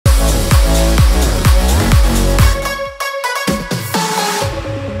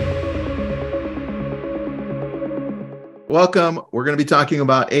welcome. We're going to be talking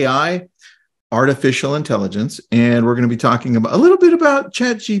about AI, artificial intelligence, and we're going to be talking about a little bit about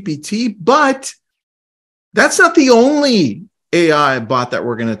ChatGPT, but that's not the only AI bot that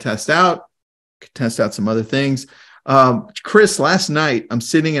we're going to test out. Test out some other things. Chris, last night, I'm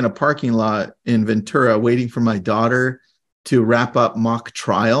sitting in a parking lot in Ventura waiting for my daughter to wrap up mock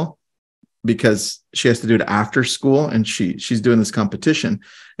trial because she has to do it after school, and she's doing this competition.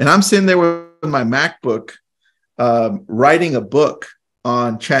 And I'm sitting there with my MacBook writing a book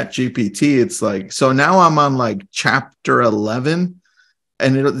on ChatGPT. It's like, so now I'm on like chapter 11,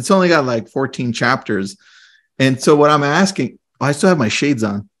 and it's only got like 14 chapters. And so what I'm asking, I still have my shades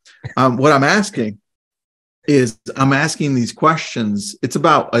on. What I'm asking is I'm asking these questions. It's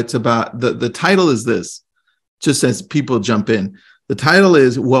about the title is this, just as people jump in. The title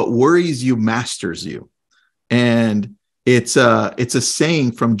is "What Worries You Masters You," and it's a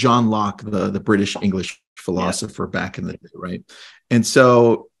saying from John Locke, the British English philosopher back in the day, right? And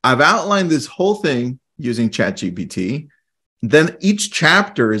so I've outlined this whole thing using ChatGPT. Then each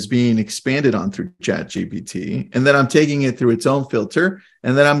chapter is being expanded on through ChatGPT, and then I'm taking it through its own filter,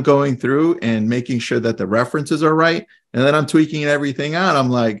 and then I'm going through and making sure that the references are right, and then I'm tweaking everything out. I'm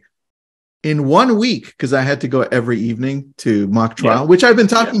like, in 1 week, because I had to go every evening to mock trial, which I've been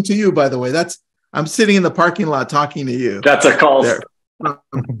talking to you, by the way. I'm sitting in the parking lot talking to you. That's a call.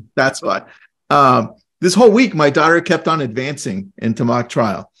 That's why. This whole week, my daughter kept on advancing into mock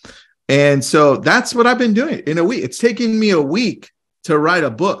trial. And so that's what I've been doing in a week. It's taken me a week to write a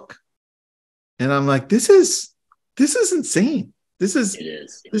book. And I'm like, this is insane. This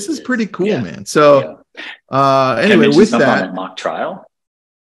is pretty cool, man. So anyway, with that on mock trial.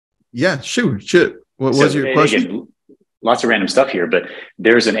 Yeah, shoot. What was your question? Again, lots of random stuff here, but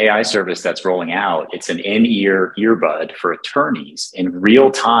there's an AI service that's rolling out. It's an in-ear earbud for attorneys. In real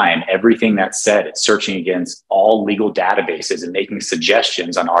time, everything that's said, it's searching against all legal databases and making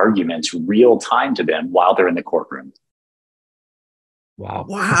suggestions on arguments real time to them while they're in the courtroom.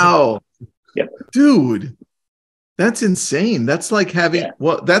 Wow. Yep. Dude, that's insane. That's like having,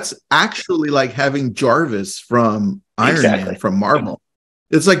 that's actually like having Jarvis from Iron Man, from Marvel.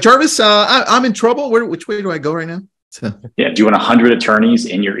 It's like, Jarvis, I'm in trouble. Which way do I go right now? Do you want 100 attorneys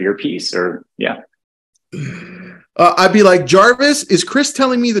in your earpiece or I'd be like, Jarvis, is Chris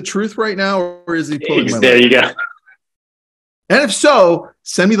telling me the truth right now, or is he pulling my leg? There you go. And if so,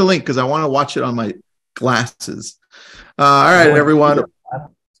 send me the link because I want to watch it on my glasses. All right, everyone.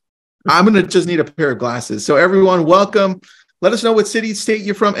 I'm going to just need a pair of glasses. So everyone, welcome. Let us know what city, state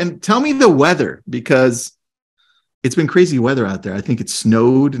you're from, and tell me the weather because it's been crazy weather out there. I think it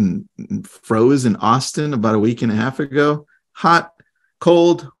snowed and froze in Austin about a week and a half ago. Hot,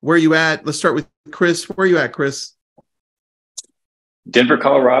 cold. Where are you at? Let's start with Chris. Where are you at, Chris? Denver,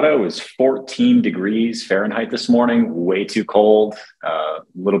 Colorado was 14 degrees Fahrenheit this morning. Way too cold. A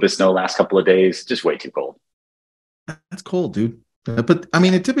little bit of snow last couple of days. Just way too cold. That's cold, dude. But I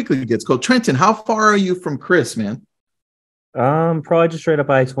mean, it typically gets cold. Trenton, how far are you from Chris, man? Probably just straight up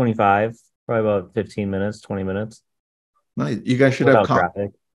I-25. Probably about 15 minutes, 20 minutes. Nice. You guys should without have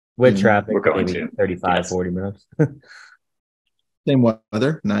traffic. With traffic, we're going maybe to 35, 40 minutes. Same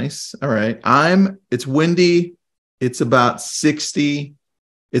weather. Nice. All right. It's windy. It's about 60.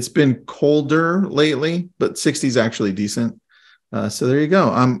 It's been colder lately, but 60 is actually decent. So there you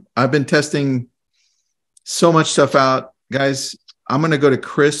go. I've been testing so much stuff out. Guys, I'm going to go to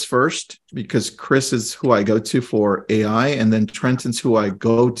Chris first because Chris is who I go to for AI, and then Trenton's who I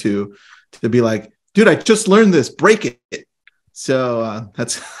go to be like, dude, I just learned this. Break it. So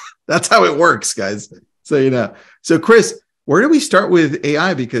that's how it works, guys. So you know. So Chris, where do we start with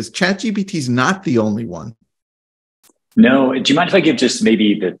AI? Because ChatGPT is not the only one. No. Do you mind if I give just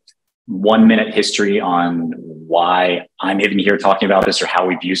maybe the 1 minute history on why I'm even here talking about this or how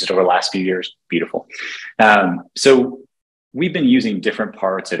we've used it over the last few years? Beautiful. So we've been using different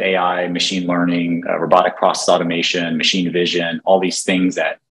parts of AI, machine learning, robotic process automation, machine vision, all these things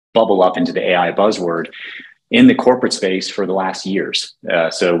that bubble up into the AI buzzword in the corporate space for the last years.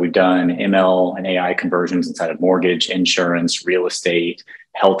 So we've done ML and AI conversions inside of mortgage, insurance, real estate,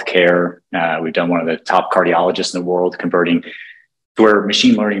 healthcare. We've done one of the top cardiologists in the world converting to where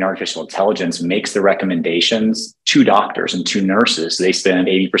machine learning and artificial intelligence makes the recommendations to doctors and to nurses. So they spend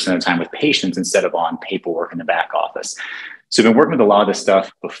 80% of the time with patients instead of on paperwork in the back office. So I've been working with a lot of this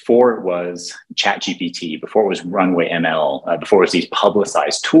stuff before it was ChatGPT, before it was Runway ML, before it was these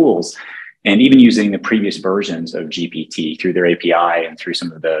publicized tools, and even using the previous versions of GPT through their API and through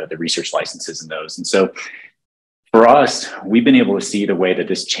some of the research licenses in those. And so For us, we've been able to see the way that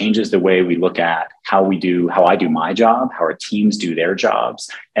this changes the way we look at how I do my job, how our teams do their jobs,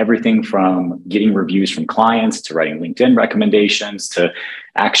 everything from getting reviews from clients to writing LinkedIn recommendations to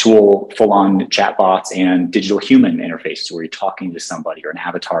actual full-on chatbots and digital human interfaces where you're talking to somebody or an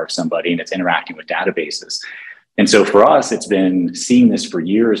avatar of somebody and it's interacting with databases. And so for us, it's been seeing this for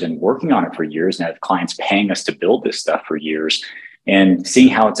years and working on it for years and have clients paying us to build this stuff for years and seeing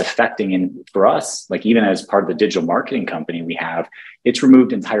how it's affecting. And for us, like even as part of the digital marketing company we have, it's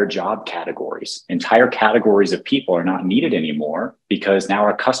removed entire job categories. Entire categories of people are not needed anymore because now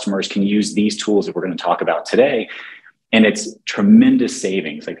our customers can use these tools that we're going to talk about today. And it's tremendous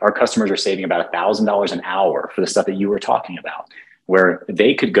savings. Like our customers are saving about $1,000 an hour for the stuff that you were talking about, where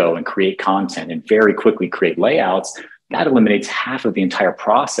they could go and create content and very quickly create layouts. That eliminates half of the entire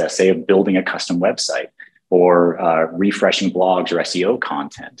process, say, of building a custom website or refreshing blogs or SEO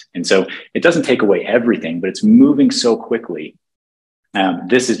content. And so it doesn't take away everything, but it's moving so quickly.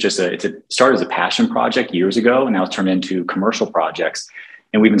 This is just it started as a passion project years ago, and now it's turned into commercial projects.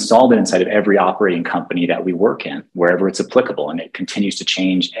 And we've installed it inside of every operating company that we work in, wherever it's applicable. And it continues to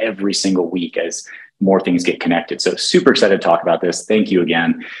change every single week as more things get connected. So super excited to talk about this. Thank you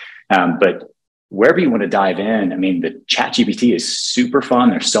again. But wherever you want to dive in, I mean, the ChatGPT is super fun.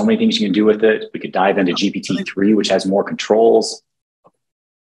 There's so many things you can do with it. We could dive into GPT-3, which has more controls.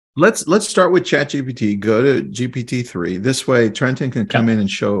 Let's start with ChatGPT. Go to GPT-3. This way, Trenton can come in and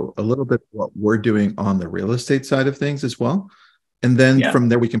show a little bit what we're doing on the real estate side of things as well. And then from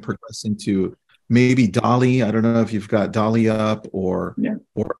there, we can progress into maybe Dolly. I don't know if you've got Dolly up or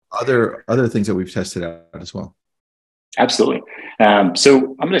other things that we've tested out as well. Absolutely. So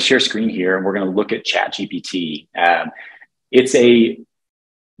I'm going to share screen here, and we're going to look at ChatGPT. It's a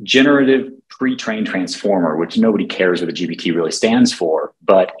generative pre-trained transformer, which nobody cares what the GPT really stands for,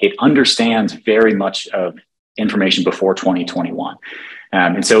 but it understands very much of information before 2021.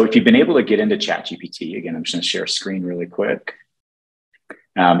 And so if you've been able to get into ChatGPT, again, I'm just going to share a screen really quick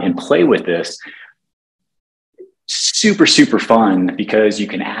and play with this. Super, super fun because you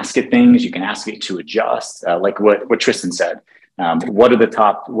can ask it things, you can ask it to adjust, like what Tristan said. What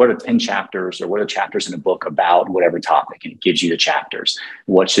are 10 chapters or what are chapters in a book about whatever topic? And it gives you the chapters.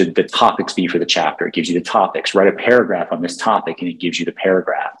 What should the topics be for the chapter? It gives you the topics. Write a paragraph on this topic and it gives you the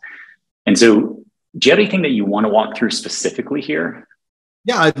paragraph. And so do you have anything that you want to walk through specifically here?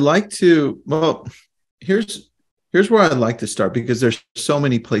 Yeah, I'd like to. Well, here's where I'd like to start because there's so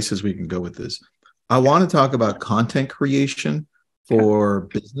many places we can go with this. I want to talk about content creation for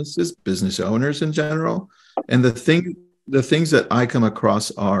businesses, business owners in general. And the things that I come across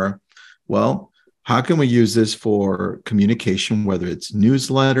are, well, how can we use this for communication, whether it's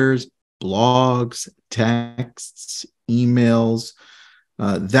newsletters, blogs, texts, emails,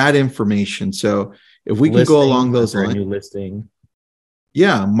 that information. So if we can go along those lines. New listing.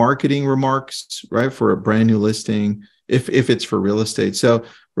 Yeah, marketing remarks, right, for a brand new listing, if it's for real estate. So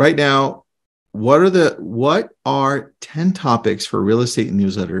right now, what are 10 topics for real estate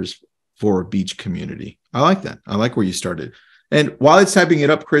newsletters for a beach community? I like that. I like where you started. And while it's typing it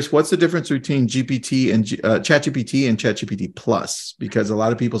up, Chris, what's the difference between GPT and ChatGPT and ChatGPT Plus? Because a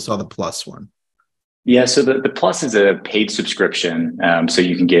lot of people saw the Plus one. Yeah, so the Plus is a paid subscription, so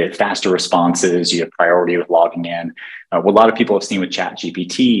you can get faster responses. You have priority with logging in. What a lot of people have seen with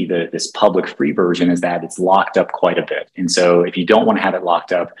ChatGPT, this public free version, is that it's locked up quite a bit. And so if you don't want to have it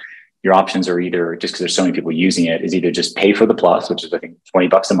locked up, your options are either, just because there's so many people using it, is either just pay for the Plus, which is I think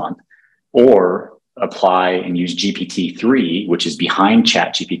 $20 a month, or apply and use GPT-3, which is behind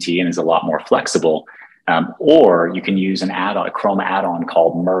ChatGPT and is a lot more flexible. Or you can use an add-on, a Chrome add-on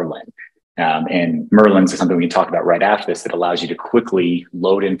called Merlin. And Merlin's is something we can talk about right after this that allows you to quickly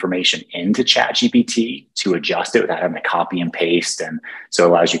load information into ChatGPT to adjust it without having to copy and paste. And so it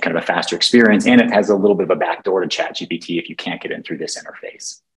allows you kind of a faster experience. And it has a little bit of a backdoor to ChatGPT if you can't get in through this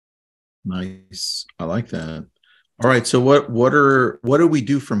interface. Nice. I like that. All right. So what do we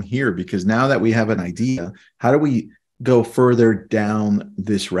do from here? Because now that we have an idea, how do we go further down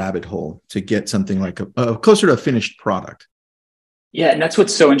this rabbit hole to get something like a closer to a finished product? Yeah, and that's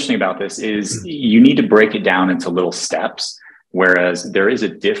what's so interesting about this is you need to break it down into little steps, whereas there is a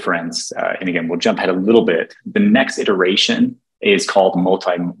difference. And again, we'll jump ahead a little bit. The next iteration is called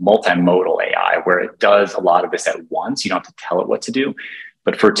multimodal AI, where it does a lot of this at once. You don't have to tell it what to do.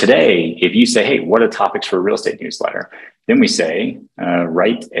 But for today, if you say, hey, what are topics for a real estate newsletter? Then we say,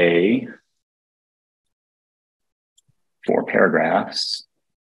 write 4 paragraphs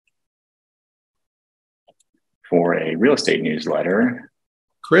for a real estate newsletter.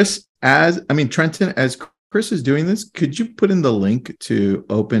 Trenton, as Chris is doing this, could you put in the link to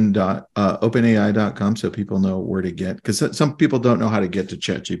openai.com so people know where to get? Because some people don't know how to get to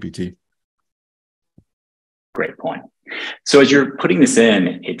ChatGPT. Great point. So as you're putting this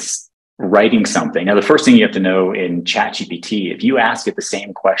in, it's writing something. Now, the first thing you have to know in ChatGPT, if you ask it the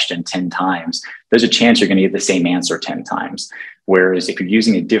same question 10 times, there's a chance you're going to get the same answer 10 times. Whereas if you're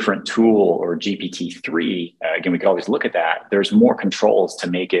using a different tool or GPT-3, again, we could always look at that. There's more controls to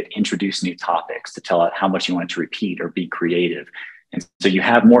make it introduce new topics, to tell it how much you want it to repeat or be creative. And so you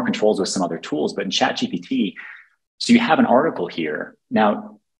have more controls with some other tools, but in ChatGPT, so you have an article here.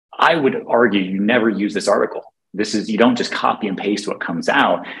 Now, I would argue you never use this article. You don't just copy and paste what comes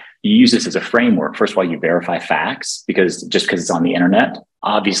out. You use this as a framework. First of all, you verify facts, because just because it's on the internet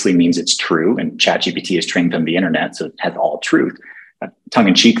obviously means it's true. And ChatGPT is trained on the internet, so it has all truth. Tongue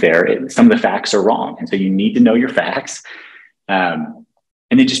in cheek there, some of the facts are wrong. And so you need to know your facts. And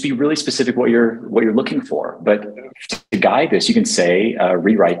then just be really specific what you're looking for. But to guide this, you can say,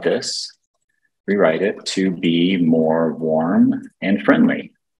 rewrite it to be more warm and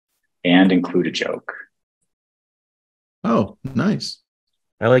friendly and include a joke. Oh, nice.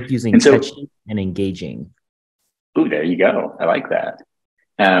 I like using catchy and engaging. Ooh, there you go. I like that.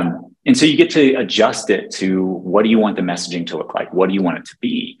 And so you get to adjust it to what do you want the messaging to look like? What do you want it to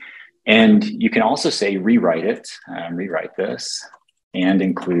be? And you can also say, rewrite this and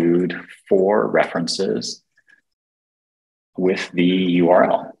include 4 references with the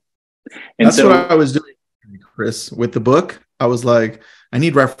URL. And that's what I was doing, Chris, with the book. I was like, I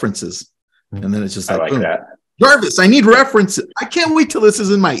need references. And then it's just like, I like boom. that. Jarvis, I need references. I can't wait till this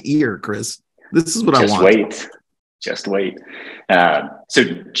is in my ear, Chris. This is what I want. Just wait. So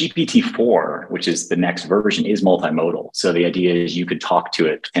GPT-4, which is the next version, is multimodal. So the idea is you could talk to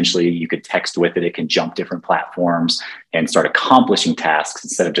it. Potentially, you could text with it. It can jump different platforms and start accomplishing tasks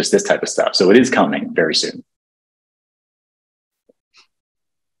instead of just this type of stuff. So it is coming very soon.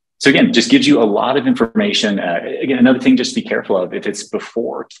 So again, just gives you a lot of information. Again, another thing just to be careful of, if it's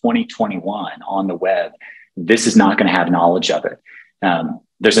before 2021 on the web, this is not going to have knowledge of it.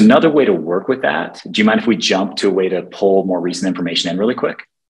 There's another way to work with that. Do you mind if we jump to a way to pull more recent information in really quick?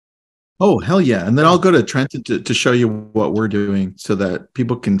 Oh, hell yeah. And then I'll go to Trenton to show you what we're doing so that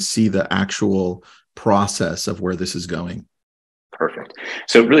people can see the actual process of where this is going. Perfect.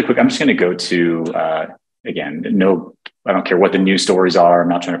 So really quick, I'm just going to go to, again, I don't care what the news stories are. I'm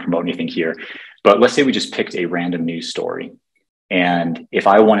not trying to promote anything here. But let's say we just picked a random news story. And if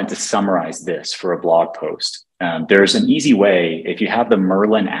I wanted to summarize this for a blog post, there's an easy way. If you have the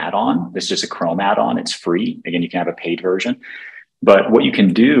Merlin add-on, this is just a Chrome add-on, it's free. Again, you can have a paid version. But what you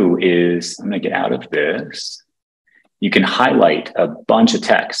can do is, I'm going to get out of this. You can highlight a bunch of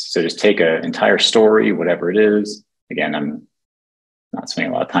text. So just take an entire story, whatever it is. Again, I'm not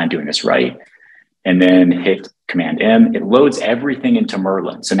spending a lot of time doing this right. And then hit Command M. It loads everything into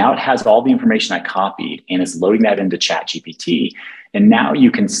Merlin. So now it has all the information I copied and it's loading that into ChatGPT. And now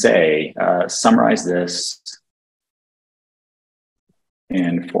you can say, summarize this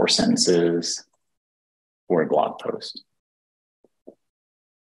in 4 sentences for a blog post.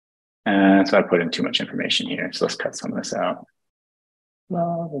 So I put in too much information here. So let's cut some of this out.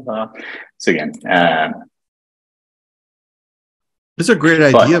 Blah, blah, blah. So again, this is a great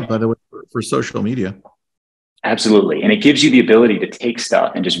idea, by the way, for social media. Absolutely. And it gives you the ability to take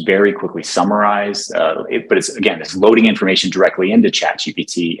stuff and just very quickly summarize. But it's loading information directly into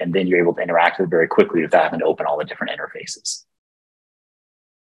ChatGPT, and then you're able to interact with it very quickly without having to open all the different interfaces.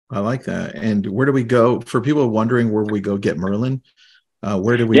 I like that. And where do we go? For people wondering where we go get Merlin,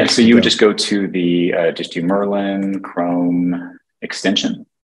 where do we Yeah, so you would just go to the, just do Merlin Chrome extension.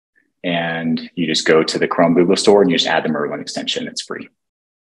 And you just go to the Chrome Google store and you just add the Merlin extension. It's free.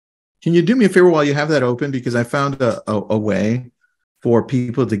 Can you do me a favor while you have that open? Because I found a way for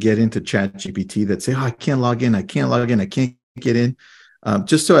people to get into ChatGPT that say, oh, I can't log in, I can't get in.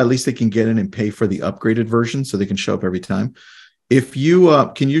 Just so at least they can get in and pay for the upgraded version so they can show up every time. If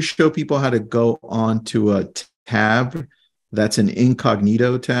you, can you show people how to go on to a tab that's an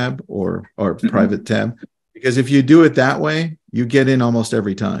incognito tab or private tab? Because if you do it that way, you get in almost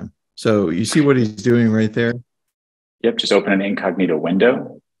every time. So you see what he's doing right there? Yep, just open an incognito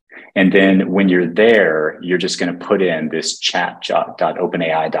window. And then when you're there, you're just going to put in this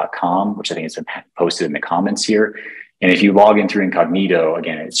chat.openai.com, which I think has been posted in the comments here. And if you log in through incognito,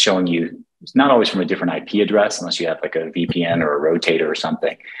 again, it's showing you, it's not always from a different IP address, unless you have like a VPN or a rotator or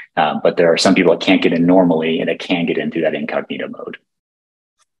something. But there are some people that can't get in normally, and it can get in through that incognito mode.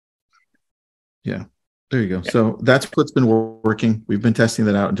 Yeah. There you go. Yeah. So that's what's been working. We've been testing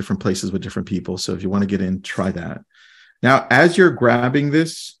that out in different places with different people. So if you want to get in, try that. Now, as you're grabbing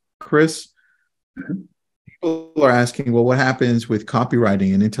this, Chris, people are asking, well, what happens with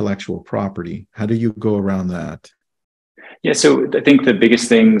copywriting and intellectual property? How do you go around that? Yeah, so I think the biggest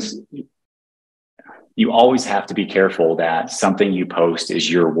things, you always have to be careful that something you post is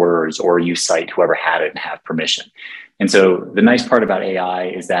your words or you cite whoever had it and have permission. And so the nice part about AI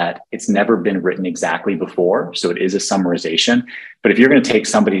is that it's never been written exactly before. So it is a summarization. But if you're going to take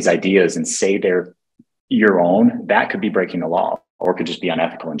somebody's ideas and say they're your own, that could be breaking the law, or it could just be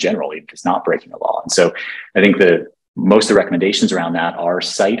unethical in general if it's not breaking the law. And so I think most of the recommendations around that are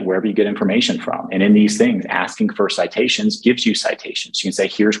cite wherever you get information from. And in these things, asking for citations gives you citations. You can say,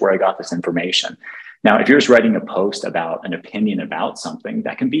 here's where I got this information. Now, if you're just writing a post about an opinion about something,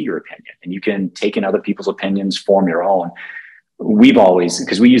 that can be your opinion. And you can take in other people's opinions, form your own. We've always,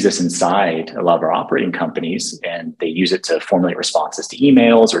 because we use this inside a lot of our operating companies, and they use it to formulate responses to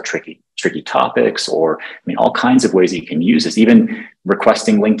emails or tricky topics, or all kinds of ways that you can use this. Even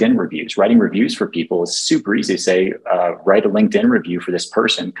requesting LinkedIn reviews, writing reviews for people is super easy. Say, write a LinkedIn review for this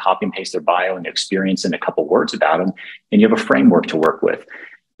person, copy and paste their bio and their experience in a couple words about them, and you have a framework to work with.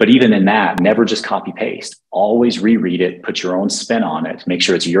 But even in that, never just copy paste. Always reread it, put your own spin on it, make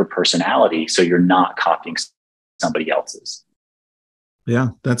sure it's your personality, so you're not copying somebody else's. Yeah,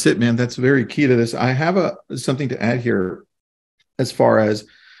 that's it, man. That's very key to this. I have something to add here as far as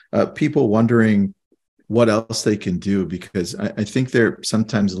people wondering what else they can do, because I think they're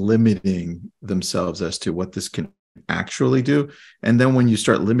sometimes limiting themselves as to what this can actually do. And then when you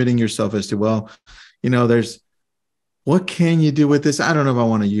start limiting yourself as to, well, there's, what can you do with this? I don't know if I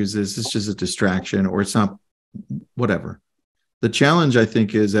want to use this. It's just a distraction, or it's not, whatever. The challenge, I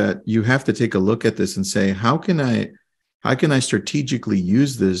think, is that you have to take a look at this and say, how can I strategically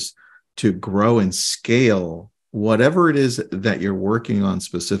use this to grow and scale whatever it is that you're working on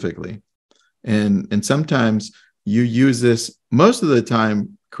specifically? And sometimes you use this, most of the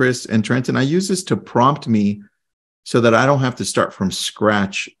time, Chris and Trenton, I use this to prompt me so that I don't have to start from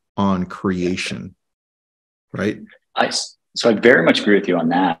scratch on creation, right? So I very much agree with you on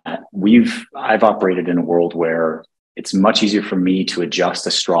that. I've operated in a world where it's much easier for me to adjust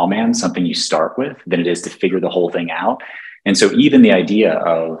a straw man, something you start with, than it is to figure the whole thing out. And so even the idea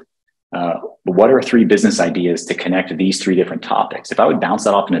of what are 3 business ideas to connect these 3 different topics? If I would bounce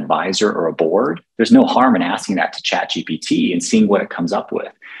that off an advisor or a board, there's no harm in asking that to ChatGPT and seeing what it comes up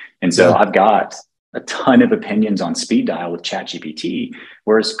with. And so I've got a ton of opinions on speed dial with ChatGPT,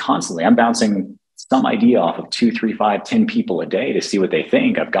 whereas constantly I'm bouncing some idea off of 2, 3, 5, 10 people a day to see what they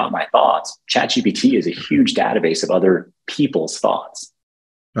think. I've got my thoughts. ChatGPT is a huge database of other people's thoughts.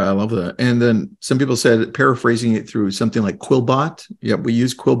 I love that. And then some people said paraphrasing it through something like Quillbot. Yeah, we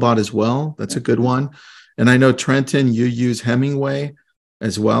use Quillbot as well. That's a good one. And I know, Trenton, you use Hemingway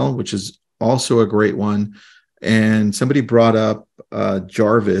as well, which is also a great one. And somebody brought up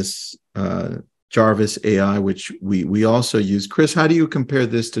Jarvis AI, which we also use. Chris, how do you compare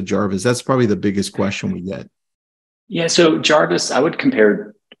this to Jarvis? That's probably the biggest question we get. Yeah, so Jarvis, I would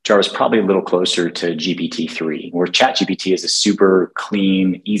compare Jarvis probably a little closer to GPT-3, where ChatGPT is a super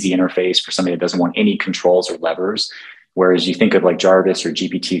clean, easy interface for somebody that doesn't want any controls or levers. Whereas you think of like Jarvis or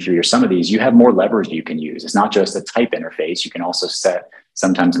GPT-3 or some of these, you have more levers you can use. It's not just a type interface. You can also set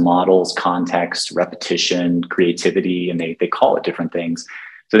sometimes models, context, repetition, creativity, and they call it different things.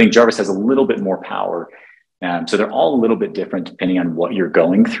 So I think Jarvis has a little bit more power. So they're all a little bit different depending on what you're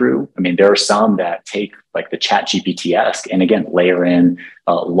going through. There are some that take like the ChatGPT-esque and again, layer in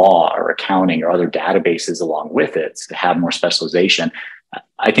law or accounting or other databases along with it to have more specialization.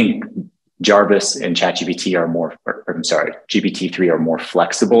 I think Jarvis and GPT-3 are more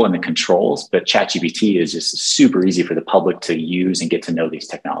flexible in the controls, but ChatGPT is just super easy for the public to use and get to know these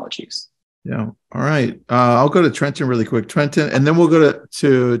technologies. Yeah. All right. I'll go to Trenton really quick. Trenton, and then we'll go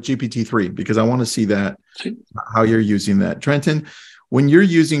to GPT-3 because I want to see that, how you're using that. Trenton, when you're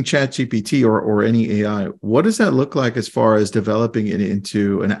using ChatGPT or any AI, what does that look like as far as developing it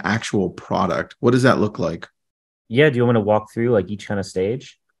into an actual product? What does that look like? Yeah. Do you want to walk through like each kind of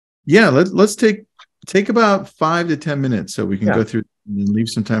stage? Yeah. Let's take about 5 to 10 minutes so we can go through and leave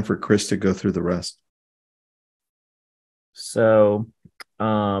some time for Chris to go through the rest. So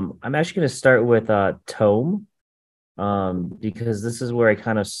I'm actually going to start with Tome because this is where I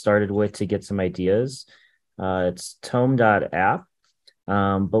kind of started with to get some ideas. It's tome.app.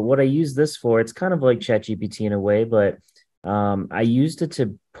 But what I use this for, it's kind of like ChatGPT in a way, but I used it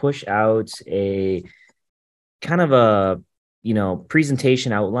to push out a kind of a,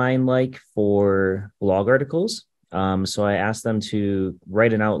 presentation outline like for blog articles. So I asked them to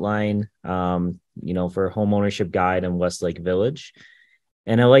write an outline, for home ownership guide in Westlake Village.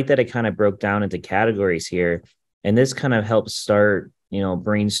 And I like that it kind of broke down into categories here. And this kind of helps start,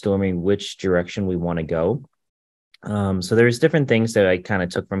 brainstorming which direction we want to go. So there's different things that I kind of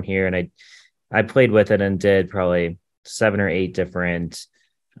took from here, and I played with it and did probably 7 or 8 different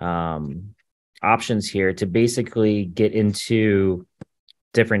options here to basically get into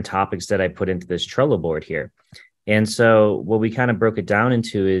different topics that I put into this Trello board here. And so what we kind of broke it down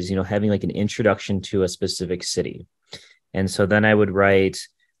into is, having like an introduction to a specific city. And so then I would write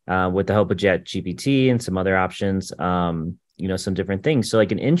with the help of ChatGPT and some other options, some different things. So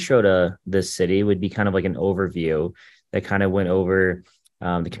like an intro to this city would be kind of like an overview that kind of went over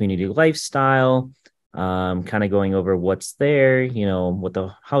the community lifestyle, kind of going over what's there, what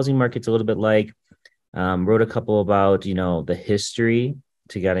the housing market's a little bit like. Wrote a couple about, the history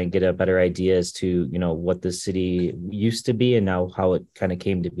to kind of get a better idea as to, what the city used to be and now how it kind of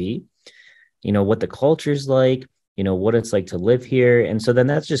came to be, what the culture's like, what it's like to live here. And so then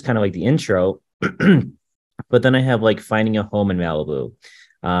that's just kind of like the intro. But then I have like finding a home in Malibu.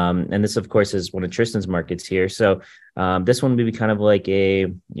 And this, of course, is one of Tristan's markets here. So this one would be kind of like a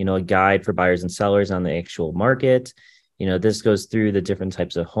guide for buyers and sellers on the actual market. This goes through the different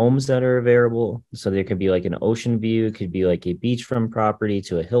types of homes that are available. So there could be like an ocean view, could be like a beachfront property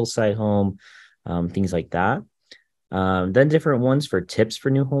to a hillside home, things like that. Then different ones for tips for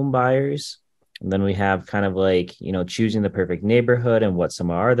new home buyers. And then we have kind of like, choosing the perfect neighborhood and what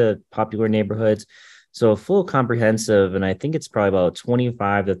some are the popular neighborhoods. So a full comprehensive, and I think it's probably about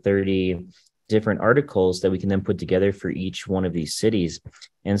 25 to 30 different articles that we can then put together for each one of these cities.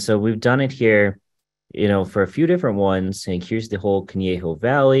 And so we've done it here, for a few different ones. And here's the whole Conejo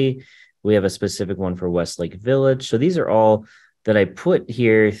Valley. We have a specific one for Westlake Village. So these are all that I put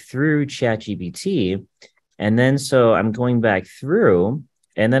here through ChatGPT. And then so I'm going back through,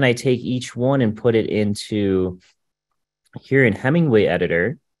 and then I take each one and put it into here in Hemingway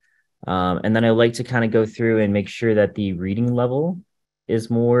Editor. And then I like to kind of go through and make sure that the reading level is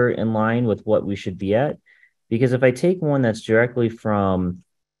more in line with what we should be at. Because if I take one that's directly from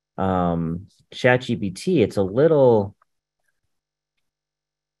ChatGPT, it's a little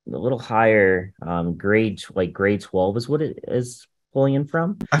higher grade, like grade 12 is what it is pulling in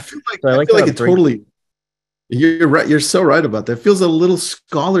from. I feel like it totally. You're right. You're so right about that. It feels a little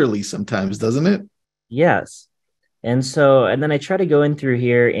scholarly sometimes, doesn't it? Yes. And then I try to go in through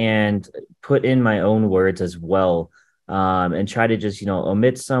here and put in my own words as well, and try to just,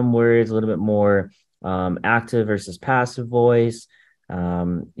 omit some words, a little bit more active versus passive voice,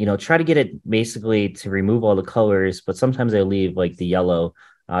 try to get it basically to remove all the colors, but sometimes I leave like the yellow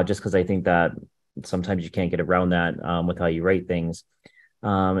just because I think that sometimes you can't get around that with how you write things.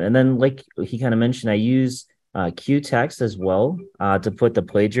 And then like he kind of mentioned, I use Quetext as well to put the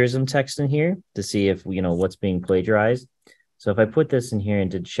plagiarism text in here to see if what's being plagiarized. So if I put this in here and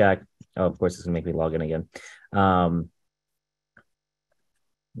to check, of course it's gonna make me log in again.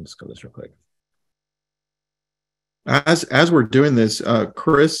 Let's go this real quick. As we're doing this,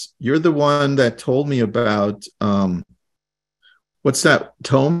 Chris, you're the one that told me about what's that,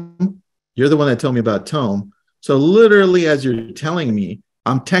 Tome? You're the one that told me about Tome. So literally, as you're telling me,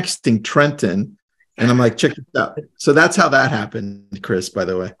 I'm texting Trenton. And I'm like, check this out. So that's how that happened, Chris, by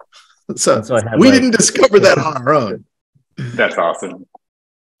the way. So we didn't discover that on our own. That's awesome.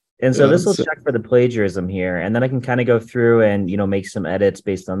 And so this will check for the plagiarism here. And then I can kind of go through and, make some edits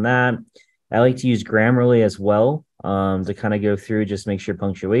based on that. I like to use Grammarly as well to kind of go through, just make sure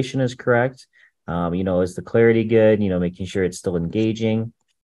punctuation is correct. Is the clarity good? Making sure it's still engaging.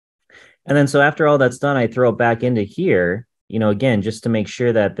 And then so after all that's done, I throw it back into here. Again, just to make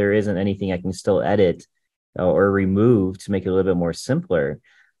sure that there isn't anything I can still edit or remove to make it a little bit more simpler.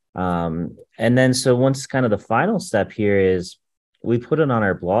 And then so once kind of the final step here is we put it on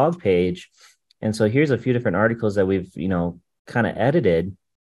our blog page. And so here's a few different articles that we've, kind of edited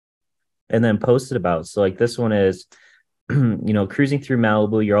and then posted about. So like this one is, cruising through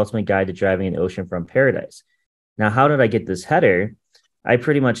Malibu, your ultimate guide to driving an oceanfront paradise. Now, how did I get this header? I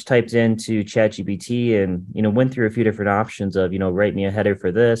pretty much typed into ChatGPT and, went through a few different options of, write me a header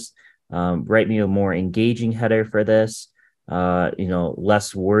for this, write me a more engaging header for this,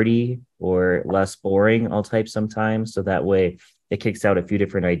 less wordy or less boring, I'll type sometimes. So that way it kicks out a few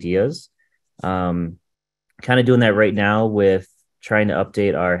different ideas. Kind of doing that right now with trying to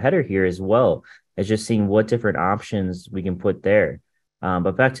update our header here as well as just seeing what different options we can put there.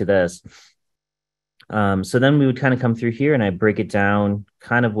 But back to this. So then we would kind of come through here and I break it down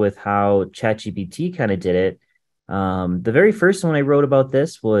kind of with how ChatGPT kind of did it. The very first one I wrote about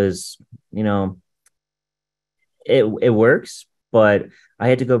this was, it works, but I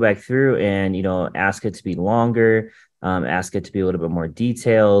had to go back through and, ask it to be longer, ask it to be a little bit more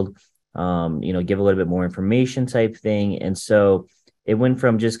detailed, give a little bit more information type thing. And so it went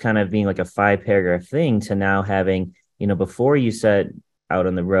from just kind of being like a 5-paragraph thing to now having, before you set out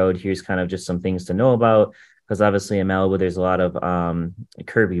on the road, here's kind of just some things to know about. Because obviously in Malibu, there's a lot of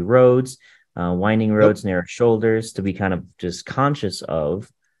curvy roads, winding roads, narrow shoulders to be kind of just conscious of,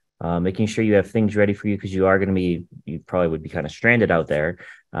 making sure you have things ready for you because you probably would be kind of stranded out there.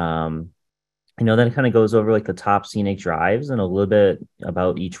 Then it kind of goes over like the top scenic drives and a little bit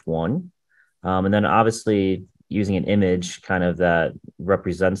about each one. And then obviously using an image kind of that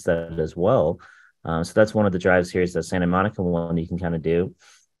represents that as well. So that's one of the drives here is the Santa Monica one you can kind of do.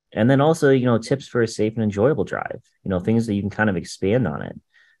 And then also, tips for a safe and enjoyable drive, things that you can kind of expand on it.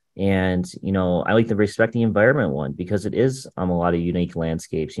 And, I like the respect the environment one because it is a lot of unique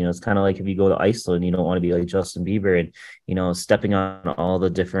landscapes. It's kind of like if you go to Iceland, you don't want to be like Justin Bieber and, stepping on all the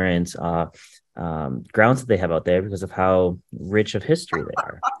different grounds that they have out there because of how rich of history they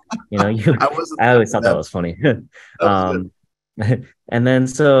are. I always thought that was funny. And then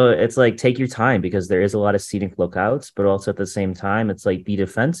so it's like take your time because there is a lot of scenic lookouts, but also at the same time it's like be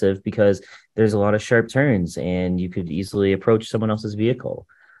defensive because there's a lot of sharp turns and you could easily approach someone else's vehicle.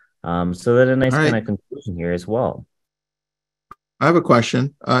 So that a nice kind of conclusion here as well. I have a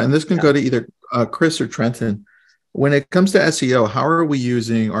question, and this can go to either Chris or Trenton. When it comes to SEO, how are we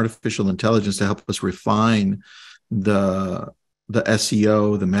using artificial intelligence to help us refine the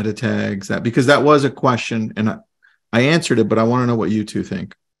SEO, the meta tags? Because that was a question, and I answered it, but I want to know what you two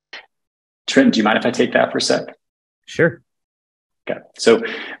think. Trent, do you mind if I take that for a sec? Sure. Okay. So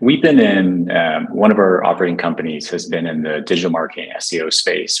we've been in, one of our operating companies has been in the digital marketing SEO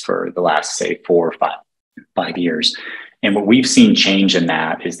space for the last, say, 4 or 5 years. And what we've seen change in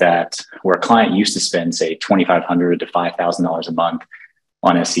that is that where a client used to spend, say, $2,500 to $5,000 a month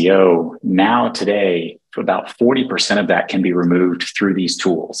on SEO, now today, about 40% of that can be removed through these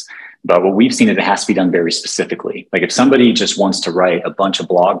tools. But what we've seen is it has to be done very specifically. Like if somebody just wants to write a bunch of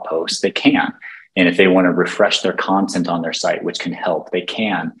blog posts, they can. And if they want to refresh their content on their site, which can help, they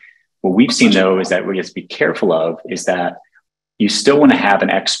can. What we've seen, though, is that we have to be careful of is that you still want to have an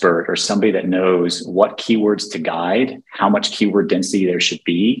expert or somebody that knows what keywords to guide, how much keyword density there should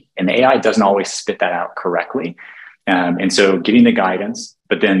be. And the AI doesn't always spit that out correctly. And so getting the guidance,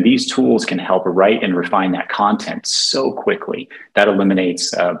 but then these tools can help write and refine that content so quickly that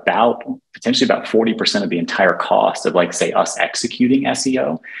eliminates potentially about 40% of the entire cost of, like, say, us executing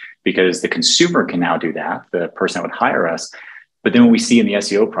SEO, because the consumer can now do that, the person that would hire us. But then what we see in the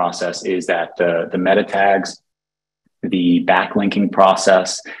SEO process is that the meta tags, the backlinking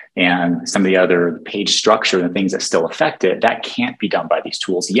process, and some of the other page structure and the things that still affect it, that can't be done by these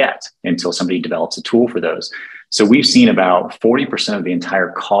tools yet until somebody develops a tool for those. So we've seen about 40% of the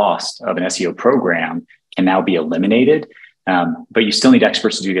entire cost of an SEO program can now be eliminated. But you still need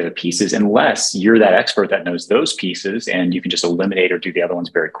experts to do the other pieces unless you're that expert that knows those pieces and you can just eliminate or do the other ones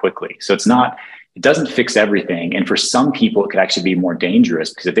very quickly. So it doesn't fix everything. And for some people, it could actually be more dangerous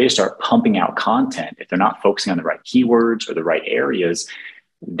because if they start pumping out content, if they're not focusing on the right keywords or the right areas,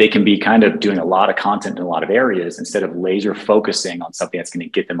 they can be kind of doing a lot of content in a lot of areas instead of laser focusing on something that's going to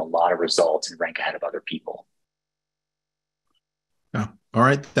get them a lot of results and rank ahead of other people. Yeah. All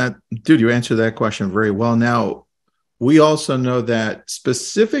right. Dude, you answered that question very well. Now, we also know that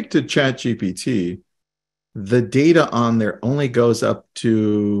specific to ChatGPT, the data on there only goes up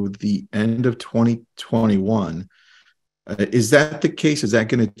to the end of 2021. Is that the case? Is that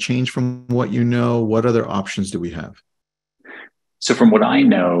going to change from what you know? What other options do we have? So from what I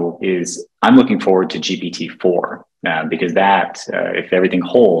know is I'm looking forward to GPT-4 because that, if everything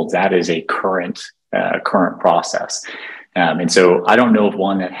holds, that is a current process. And so I don't know of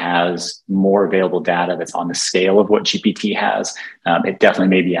one that has more available data that's on the scale of what GPT has. It definitely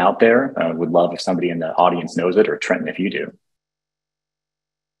may be out there. Would love if somebody in the audience knows it, or Trenton, if you do.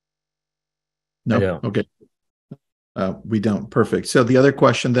 No. Okay. We don't. Perfect. So the other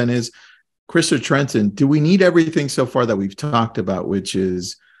question then is, Chris or Trenton, do we need everything so far that we've talked about, which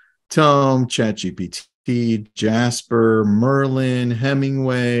is Tome, ChatGPT, Jasper, Merlin,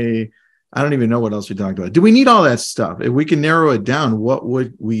 Hemingway? I don't even know what else we talked about. Do we need all that stuff? If we can narrow it down, what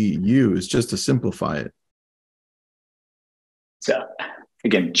would we use just to simplify it? So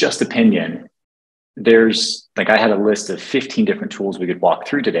again, just opinion. There's I had a list of 15 different tools we could walk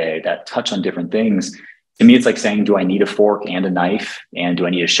through today that touch on different things. To me, it's like saying, do I need a fork and a knife? And do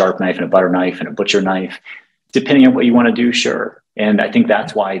I need a sharp knife and a butter knife and a butcher knife? Depending on what you want to do, sure. And I think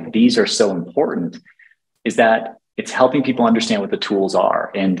that's why these are so important, is that it's helping people understand what the tools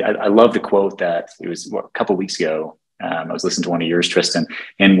are. And I love the quote that it was a couple of weeks ago. I was listening to one of yours, Tristan.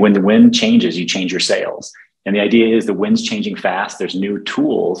 And when the wind changes, you change your sails. And the idea is the wind's changing fast. There's new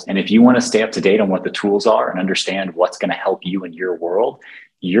tools. And if you want to stay up to date on what the tools are and understand what's going to help you in your world,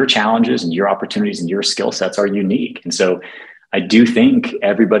 your challenges and your opportunities and your skill sets are unique. And so I do think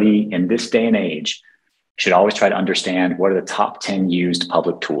everybody in this day and age should always try to understand what are the top 10 used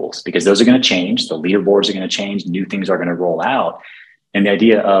public tools, because those are going to change. The leaderboards are going to change. New things are going to roll out. And the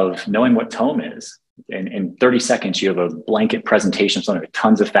idea of knowing what Tome is, in 30 seconds, you have a blanket presentation of something with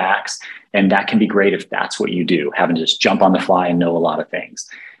tons of facts. And that can be great if that's what you do, having to just jump on the fly and know a lot of things.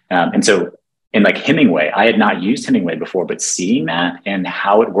 And so in like Hemingway, I had not used Hemingway before, but seeing that and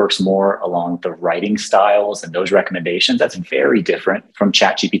how it works more along the writing styles and those recommendations, that's very different from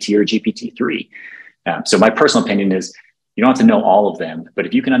ChatGPT or GPT-3. So my personal opinion is you don't have to know all of them, but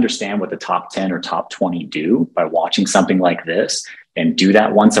if you can understand what the top 10 or top 20 do by watching something like this and do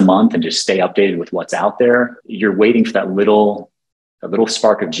that once a month and just stay updated with what's out there, you're waiting for that little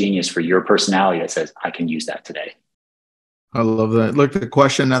spark of genius for your personality that says, I can use that today. I love that. Look, the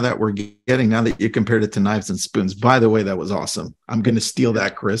question now that we're getting, now that you compared it to knives and spoons, by the way, that was awesome. I'm going to steal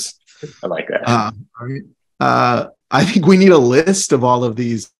that, Chris. I like that. I think we need a list of all of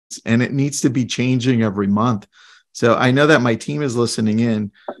these, and it needs to be changing every month. So I know that my team is listening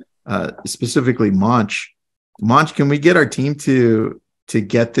in, specifically Monch. Monch, can we get our team to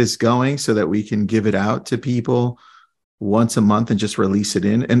get this going so that we can give it out to people once a month and just release it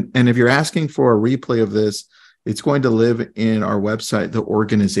in? And if you're asking for a replay of this, it's going to live in our website, the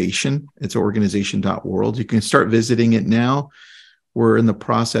organization. It's organization.world. You can start visiting it now. We're in the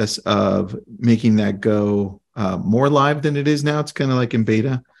process of making that go more live than it is now. It's kind of like in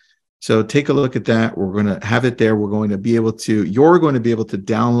beta. So take a look at that. We're going to have it there. You're going to be able to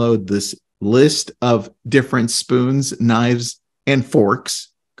download this list of different spoons, knives, and forks,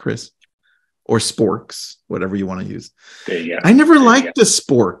 Chris, or sporks, whatever you want to use. There you go. I never liked the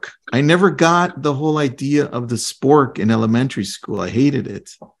spork. I never got the whole idea of the spork in elementary school. I hated it.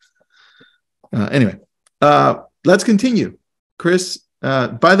 Anyway, let's continue. Chris,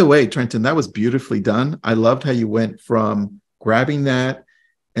 by the way, Trenton, that was beautifully done. I loved how you went from grabbing that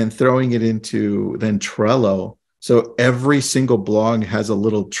and throwing it into then Trello. So every single blog has a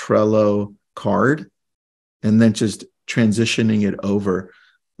little Trello card and then just transitioning it over.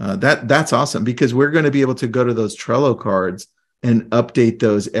 That's awesome, because we're going to be able to go to those Trello cards and update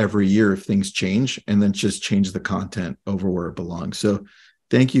those every year if things change, and then just change the content over where it belongs. So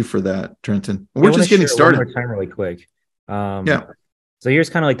thank you for that, Trenton. We're just getting started. One more time really quick. Yeah. So here's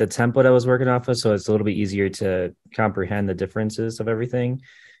kind of like the template I was working off of, so it's a little bit easier to comprehend the differences of everything.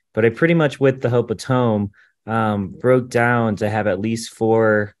 But I pretty much, with the help of Tome, broke down to have at least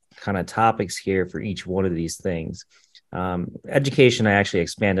 4 kind of topics here for each one of these things. Education, I actually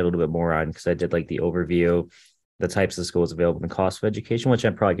expanded a little bit more on, because I did like the overview, the types of schools available, and the cost of education, which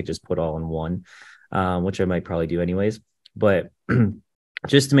I probably could just put all in one, which I might probably do anyways. But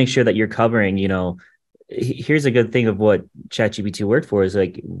just to make sure that you're covering, here's a good thing of what ChatGPT worked for is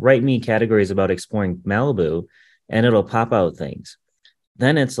like, write me categories about exploring Malibu, and it'll pop out things.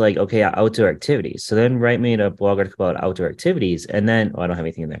 Then it's like, okay, outdoor activities. So then write me a blog article about outdoor activities. And then, I don't have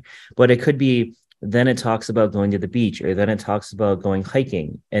anything in there, but it could be, then it talks about going to the beach, or then it talks about going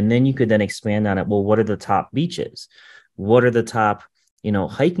hiking. And then you could then expand on it. Well, what are the top beaches? What are the top,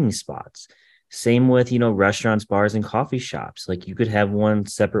 hiking spots? Same with, restaurants, bars, and coffee shops. Like, you could have one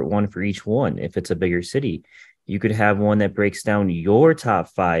separate one for each one. If it's a bigger city, you could have one that breaks down your top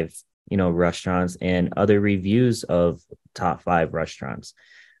 5, restaurants and other reviews of top 5 restaurants.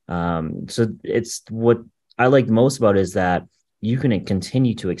 So it's what I like most about it is that you can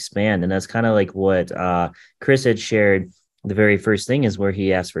continue to expand. And that's kind of like what Chris had shared. The very first thing is where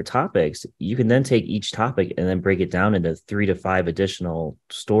he asked for topics. You can then take each topic and then break it down into 3 to 5 additional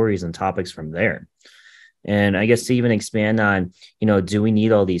stories and topics from there. And I guess to even expand on, do we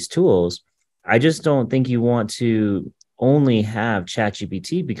need all these tools? I just don't think you want to only have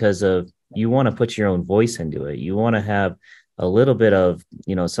ChatGPT because of you want to put your own voice into it. You want to have a little bit of,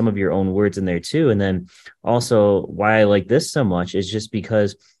 some of your own words in there too. And then also why I like this so much is just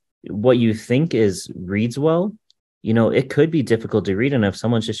because what you think reads well, it could be difficult to read. And if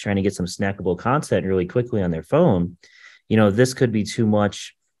someone's just trying to get some snackable content really quickly on their phone, this could be too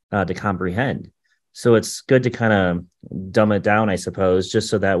much to comprehend. So it's good to kind of dumb it down, I suppose, just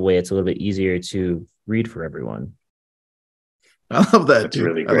so that way it's a little bit easier to read for everyone. I love that. That's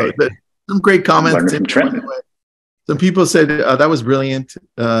really great. Some great comments. Trenton. Some people said that was brilliant,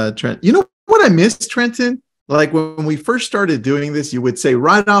 Trent. You know what I missed, Trenton? Like when we first started doing this, you would say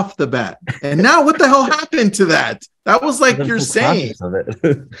right off the bat. And now what the hell happened to that? That was like you're saying.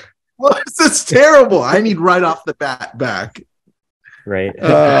 Well, this is terrible. I need right off the bat back. Right.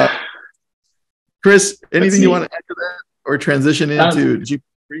 Chris, anything you want to add to that or transition into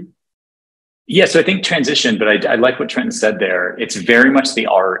GPT-3? Yeah, so I think transition, but I like what Trenton said there. It's very much the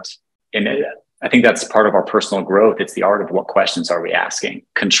art. And I think that's part of our personal growth. It's the art of what questions are we asking.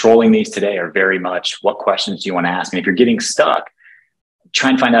 Controlling these today are very much what questions do you want to ask? And if you're getting stuck, try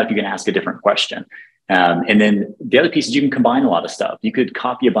and find out if you can ask a different question. And then the other piece is you can combine a lot of stuff. You could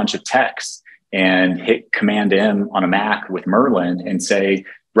copy a bunch of text and hit Command M on a Mac with Merlin and say,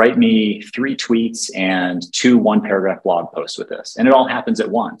 write me 3 tweets and 2 one-paragraph blog posts with this. And it all happens at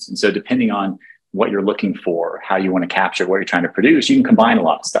once. And so depending on what you're looking for, how you want to capture what you're trying to produce, you can combine a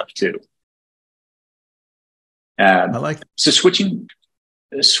lot of stuff too. I like that. So switching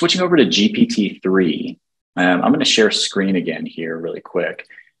over to GPT-3, I'm going to share screen again here really quick.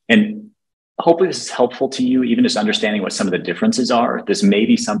 And hopefully this is helpful to you, even just understanding what some of the differences are. This may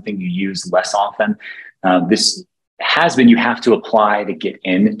be something you use less often. This has been, you have to apply to get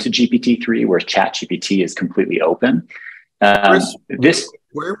into GPT-3, whereas ChatGPT is completely open. Chris,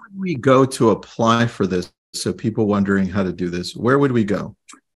 where would we go to apply for this? So people wondering how to do this, where would we go?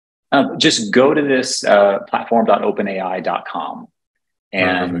 Just go to this platform.openai.com.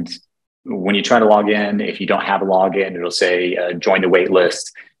 And when you try to log in, if you don't have a login, it'll say join the wait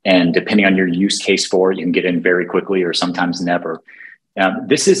list. And depending on your use case for it, you can get in very quickly or sometimes never.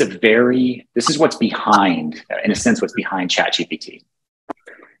 This is what's behind, in a sense, what's behind ChatGPT.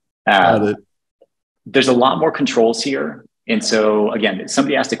 There's a lot more controls here. And so again,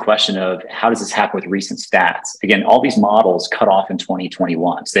 somebody asked a question of how does this happen with recent stats? Again, all these models cut off in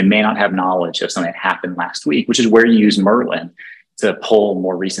 2021. So they may not have knowledge of something that happened last week, which is where you use Merlin to pull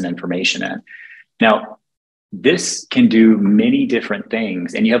more recent information in. Now, this can do many different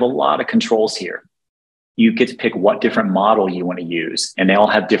things, and you have a lot of controls here. You get to pick what different model you want to use, and they all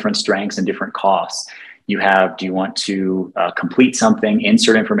have different strengths and different costs. You have, do you want to complete something,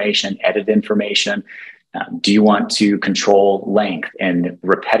 insert information, edit information? Do you want to control length and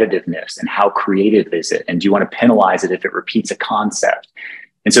repetitiveness, and how creative is it? And do you want to penalize it if it repeats a concept?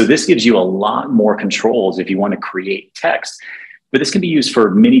 And so this gives you a lot more controls if you want to create text. But this can be used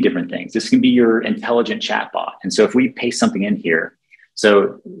for many different things. This can be your intelligent chatbot. And so if we paste something in here,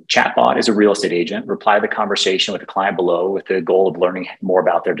 so chatbot is a real estate agent, reply to the conversation with the client below with the goal of learning more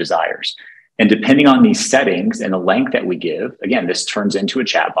about their desires. And depending on these settings and the length that we give, again, this turns into a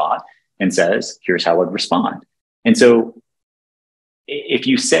chatbot and says, here's how I'd respond. And so if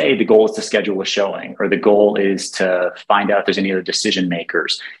you say the goal is to schedule a showing, or the goal is to find out if there's any other decision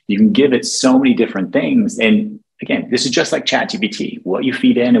makers, you can give it so many different things. And again, this is just like ChatGPT. What you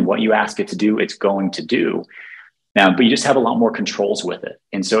feed in and what you ask it to do, it's going to do. Now, but you just have a lot more controls with it.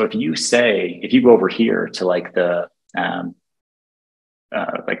 And so if you go over here to like the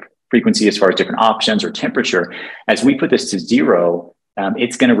like frequency as far as different options or temperature, as we put this to 0,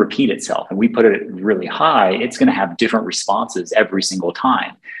 it's going to repeat itself. And we put it really high, it's going to have different responses every single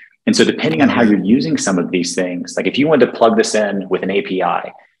time. And so depending on how you're using some of these things, like if you wanted to plug this in with an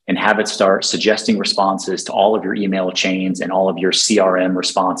API and have it start suggesting responses to all of your email chains and all of your CRM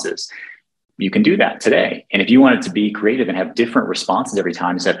responses, you can do that today. And if you want it to be creative and have different responses every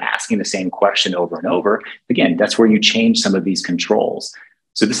time instead of asking the same question over and over, again, that's where you change some of these controls.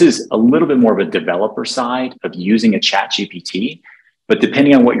 So this is a little bit more of a developer side of using a ChatGPT, but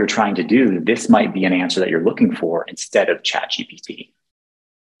depending on what you're trying to do, this might be an answer that you're looking for instead of ChatGPT.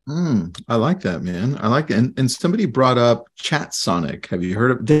 I like that, man. I like it. And somebody brought up Chat Sonic. Have you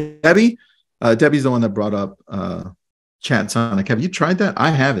heard of Debbie? Debbie's the one that brought up Chat Sonic. Have you tried that?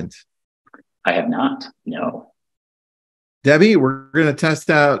 I haven't. I have not. No. Debbie, we're going to test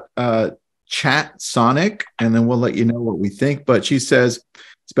out Chat Sonic, and then we'll let you know what we think. But she says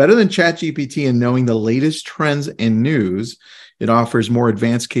it's better than ChatGPT in knowing the latest trends and news. It offers more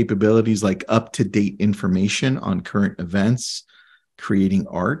advanced capabilities like up-to-date information on current events, creating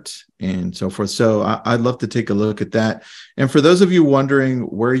art, and so forth. So I'd love to take a look at that. And for those of you wondering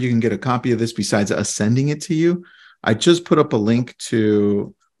where you can get a copy of this besides us sending it to you, I just put up a link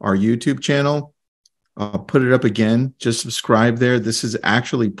to our YouTube channel. I'll put it up again. Just subscribe there. This is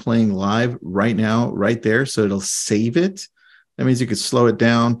actually playing live right now, right there. So it'll save it. That means you could slow it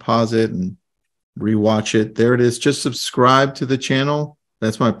down, pause it, and rewatch it. There it is. Just subscribe to the channel.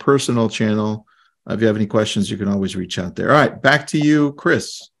 That's my personal channel. If you have any questions, you can always reach out there. All right, back to you,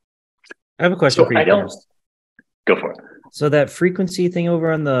 Chris. I have a question for you. Go for it. So that frequency thing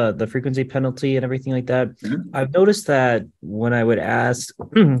over on the frequency penalty and everything like that, I've noticed that when I would ask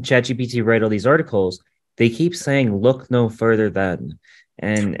ChatGPT to write all these articles, they keep saying, look no further than.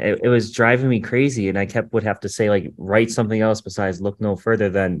 And it was driving me crazy. And I would have to say, like, write something else besides look no further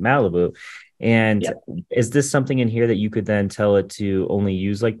than Malibu. And is this something in here that you could then tell it to only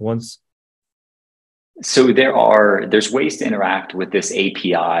use like once? So there's ways to interact with this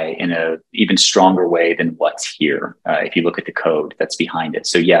API in a even stronger way than what's here. If you look at the code that's behind it.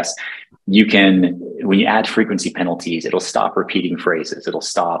 So yes, you can, when you add frequency penalties, it'll stop repeating phrases. It'll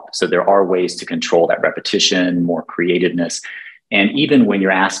stop. So there are ways to control that repetition, more creativeness. And even when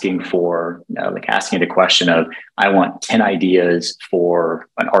you're asking for, like asking it a question of, I want 10 ideas for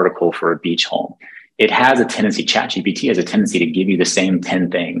an article for a beach home. It has a tendency, ChatGPT has a tendency to give you the same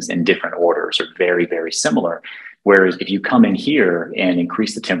 10 things in different orders or very, very similar. Whereas if you come in here and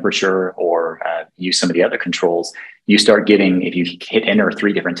increase the temperature or use some of the other controls, you start getting, if you hit enter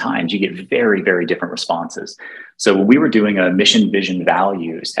 3 different times, you get very, very different responses. So when we were doing a mission, vision,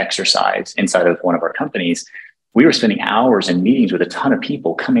 values exercise inside of one of our companies, we were spending hours in meetings with a ton of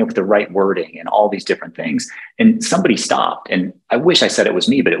people coming up with the right wording and all these different things. And somebody stopped. And I wish I said it was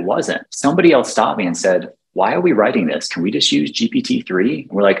me, but it wasn't. Somebody else stopped me and said, why are we writing this? Can we just use GPT-3?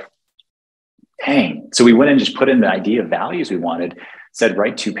 And we're like, dang. So we went and just put in the idea of values we wanted, said,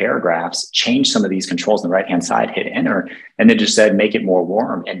 write 2 paragraphs, change some of these controls on the right-hand side, hit enter, and then just said, make it more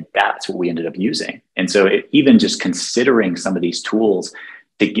warm. And that's what we ended up using. And so even just considering some of these tools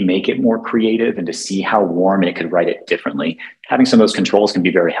to make it more creative and to see how warm it could write it differently, having some of those controls can be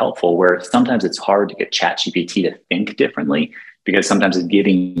very helpful, where sometimes it's hard to get ChatGPT to think differently because sometimes it's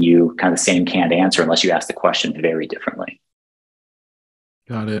giving you kind of the same canned answer unless you ask the question very differently.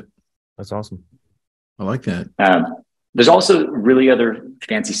 Got it. That's awesome. I like that. There's also really other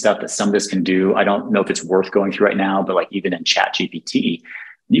fancy stuff that some of this can do. I don't know if it's worth going through right now, but like even in ChatGPT,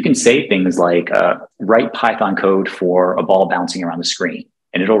 you can say things like write Python code for a ball bouncing around the screen.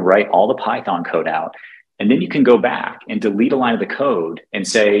 And it'll write all the Python code out. And then you can go back and delete a line of the code and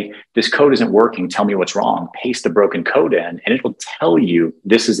say, this code isn't working. Tell me what's wrong. Paste the broken code in, and it will tell you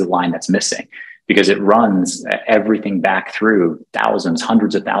this is the line that's missing, because it runs everything back through thousands,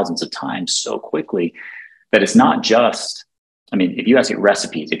 hundreds of thousands of times so quickly that it's not just, I mean, if you ask it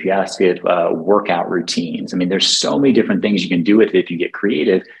recipes, if you ask it workout routines, I mean, there's so many different things you can do with it if you get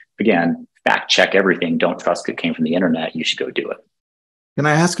creative. Again, fact check everything. Don't trust it came from the internet. You should go do it. Can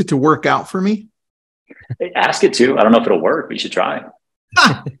I ask it to work out for me? Ask it to. I don't know if it'll work, but you should try.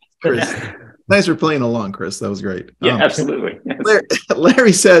 Chris, thanks for playing along, Chris. That was great. Yeah, absolutely. Yes.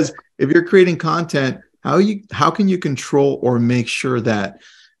 Larry says, if you're creating content, how can you control or make sure that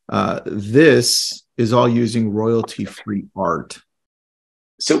this is all using royalty-free art?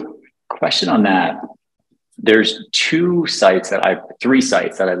 So, question on that. There's 3 sites that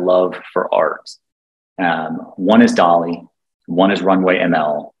I love for art. One is Dolly. One is Runway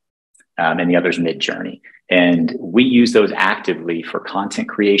ML, and the other is Midjourney. And we use those actively for content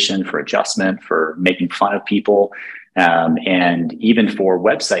creation, for adjustment, for making fun of people, and even for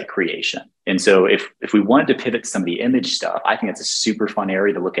website creation. And so if we wanted to pivot to some of the image stuff, I think it's a super fun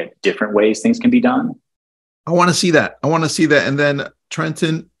area to look at different ways things can be done. I want to see that. And then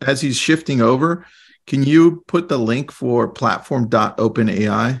Trenton, as he's shifting over, can you put the link for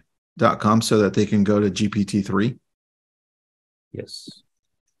platform.openai.com so that they can go to GPT-3? Yes.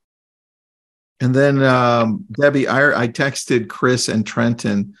 And then Debbie, I texted Chris and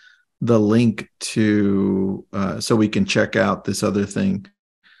Trenton the link to so we can check out this other thing.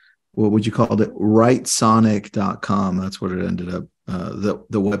 What would you call it? Writesonic.com. That's what it ended up. The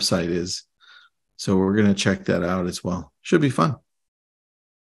website is. So we're going to check that out as well. Should be fun.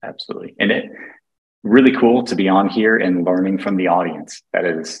 Absolutely. And it really cool to be on here and learning from the audience. That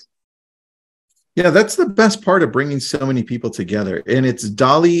is. Yeah, that's the best part of bringing so many people together. And it's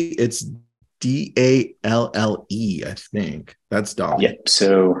Dolly. It's DALLE, I think. That's Dolly. Yep.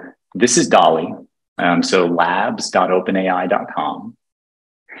 So this is Dolly. So labs.openai.com.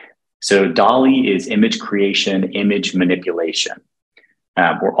 So Dolly is image creation, image manipulation.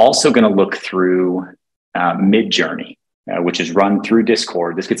 We're also going to look through Midjourney, which is run through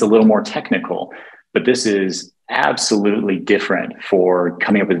Discord. This gets a little more technical, but this is absolutely different for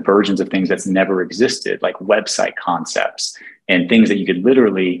coming up with versions of things that's never existed, like website concepts and things that you could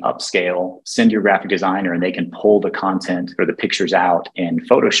literally upscale, send your graphic designer, and they can pull the content or the pictures out in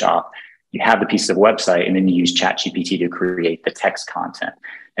Photoshop. You have the piece of website, and then you use ChatGPT to create the text content.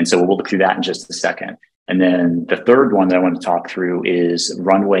 And so we'll look through that in just a second. And then the third one that I want to talk through is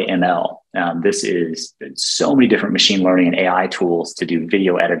Runway ML. This is so many different machine learning and AI tools to do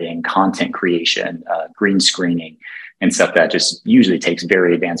video editing, content creation, green screening, and stuff that just usually takes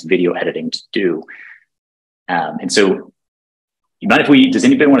very advanced video editing to do. And so you mind if does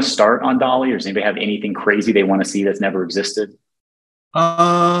anybody want to start on Dolly, or does anybody have anything crazy they want to see that's never existed?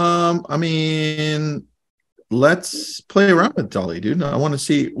 I mean, let's play around with Dolly, dude. I want to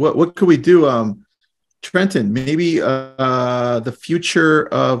see what could we do. Trenton, maybe the future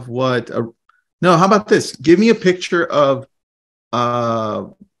of what No, how about this? Give me a picture of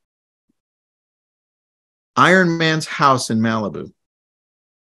Iron Man's house in Malibu.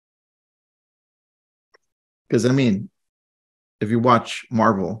 Because, I mean, if you watch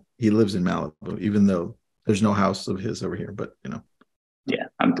Marvel, he lives in Malibu, even though there's no house of his over here. But, you know. Yeah,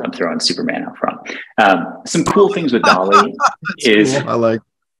 I'm throwing Superman out front. Some cool things with Dolly is cool. I like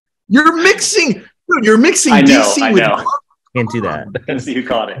you're mixing. Dude, you're mixing I know, DC I with know. Can't do that. Let's see who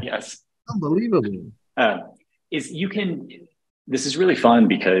caught it. Yes, unbelievable. This is really fun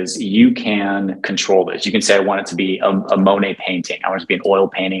because you can control this. You can say, I want it to be a Monet painting. I want it to be an oil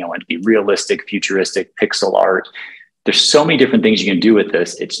painting. I want it to be realistic, futuristic, pixel art. There's so many different things you can do with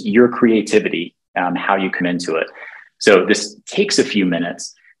this. It's your creativity, how you come into it. So this takes a few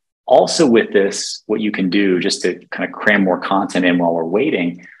minutes. Also with this, what you can do just to kind of cram more content in while we're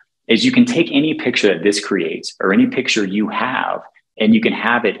waiting is you can take any picture that this creates or any picture you have, and you can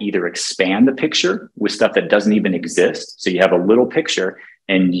have it either expand the picture with stuff that doesn't even exist. So you have a little picture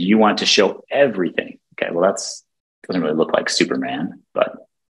and you want to show everything. Okay, well, doesn't really look like Superman, but.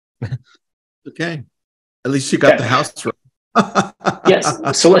 Okay. At least you got the house right.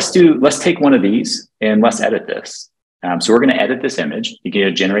 Yes. So let's take one of these and let's edit this. So we're going to edit this image. You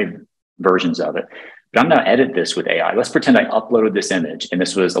can generate versions of it, but I'm going to edit this with AI. Let's pretend I uploaded this image and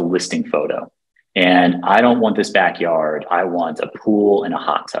this was a listing photo. And I don't want this backyard. I want a pool and a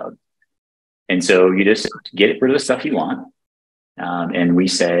hot tub. And so you just get rid of the stuff you want. And we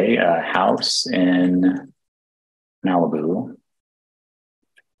say a house in Malibu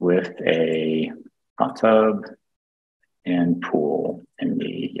with a hot tub and pool in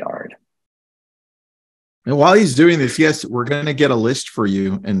the yard. And while he's doing this, yes, we're going to get a list for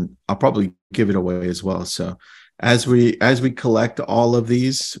you, and I'll probably give it away as well. So as we collect all of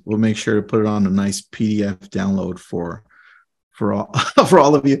these, we'll make sure to put it on a nice PDF download for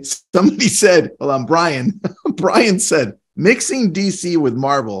all of you. Somebody said, hold on, Brian. Brian said, mixing DC with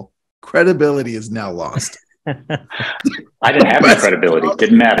Marvel, credibility is now lost. I didn't have any credibility.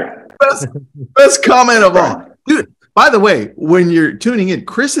 Didn't matter. Best comment of all. Dude, by the way, when you're tuning in,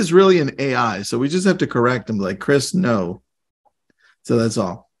 Chris is really an AI, so we just have to correct him. Like, Chris, no. So that's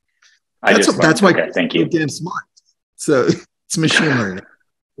all. That's why. Okay, thank you. Damn smart. So it's machine learning.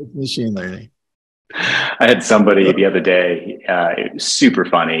 It's machine learning. I had somebody the other day. It was super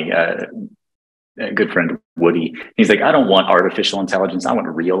funny. A good friend, Woody. He's like, I don't want artificial intelligence. I want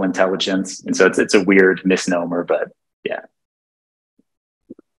real intelligence. And so it's a weird misnomer, but yeah.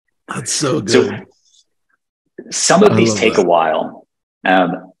 That's so good. So, some of these take a while.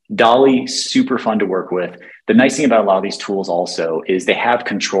 Dolly, super fun to work with. The nice thing about a lot of these tools also is they have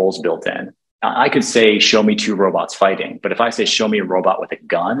controls built in. I could say, show me two robots fighting, but if I say, show me a robot with a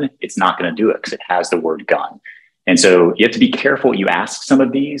gun, it's not going to do it because it has the word gun. And so you have to be careful what you ask some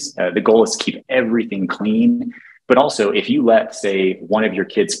of these. The goal is to keep everything clean. But also, if you let, say, one of your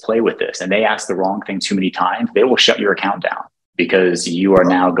kids play with this and they ask the wrong thing too many times, they will shut your account down because you are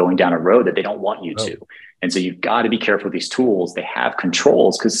now going down a road that they don't want you to. And so you've got to be careful with these tools. They have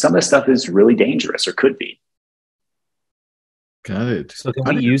controls because some of the stuff is really dangerous or could be. Got it. So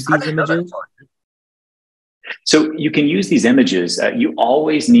can we use these images? So you can use these images. You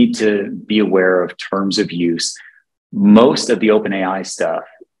always need to be aware of terms of use. Most of the OpenAI stuff,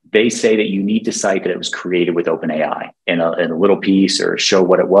 they say that you need to cite that it was created with OpenAI in a little piece or show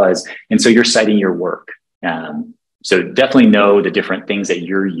what it was. And so you're citing your work. So definitely know the different things that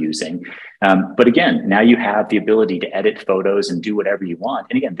you're using. But again, now you have the ability to edit photos and do whatever you want.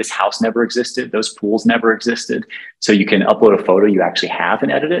 And again, this house never existed. Those pools never existed. So you can upload a photo you actually have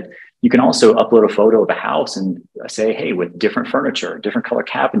and edit it. You can also upload a photo of a house and say, hey, with different furniture, different color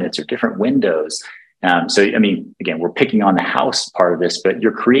cabinets or different windows. So, I mean, again, we're picking on the house part of this, but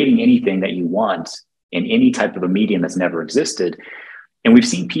you're creating anything that you want in any type of a medium that's never existed. And we've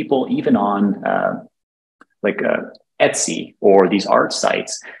seen people even on Etsy or these art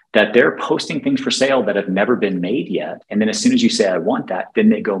sites that they're posting things for sale that have never been made yet. And then as soon as you say, I want that, then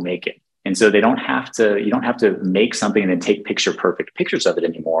they go make it. And so you don't have to make something and then take perfect pictures of it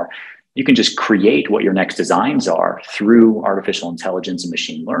anymore. You can just create what your next designs are through artificial intelligence and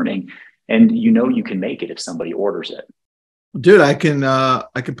machine learning. And you can make it if somebody orders it. Dude, I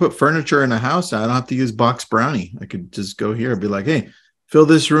can put furniture in a house. I don't have to use Box Brownie. I could just go here and be like, hey, fill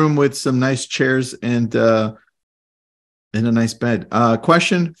this room with some nice chairs and a nice bed.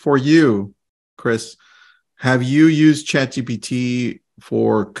 Question for you, Chris. Have you used ChatGPT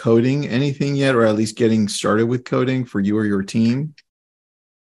for coding anything yet, or at least getting started with coding for you or your team?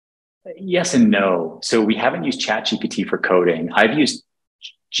 Yes and no. So we haven't used ChatGPT for coding. I've used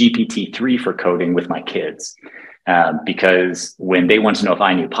GPT-3 for coding with my kids. because when they want to know if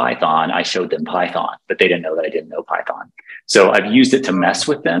I knew Python, I showed them Python, but they didn't know that I didn't know Python. So I've used it to mess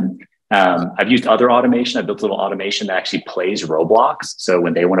with them. I've used other automation. I've built a little automation that actually plays Roblox. So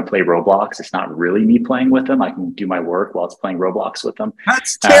when they want to play Roblox, it's not really me playing with them. I can do my work while it's playing Roblox with them.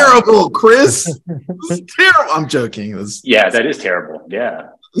 That's terrible, Chris. That's terrible. I'm joking. Yeah, that is terrible.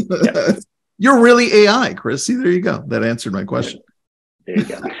 Yeah. You're really AI, Chris. See, there you go. That answered my question. There you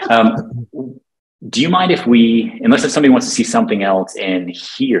go. Do you mind if unless somebody wants to see something else in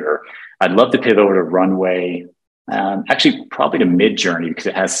here, I'd love to pivot over to Runway. Actually, probably to Midjourney because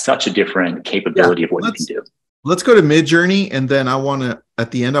it has such a different capability of what you can do. Let's go to Midjourney, and then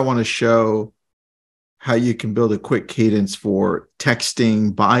at the end, I want to show how you can build a quick cadence for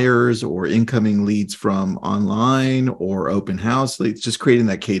texting buyers or incoming leads from online or open house leads, just creating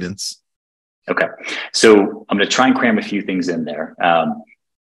that cadence. Okay. So I'm going to try and cram a few things in there.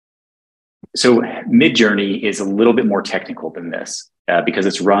 So Midjourney is a little bit more technical than this because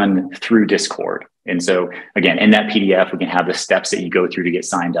it's run through Discord. And so again, in that PDF, we can have the steps that you go through to get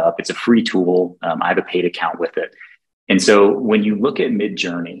signed up. It's a free tool. I have a paid account with it. And so when you look at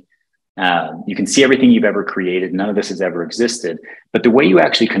Midjourney, you can see everything you've ever created. None of this has ever existed. But the way you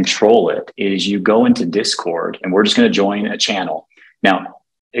actually control it is you go into Discord, and we're just going to join a channel. Now,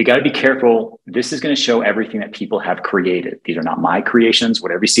 you got to be careful. This is going to show everything that people have created. These are not my creations.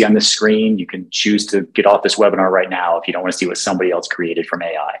 Whatever you see on the screen, you can choose to get off this webinar right now if you don't want to see what somebody else created from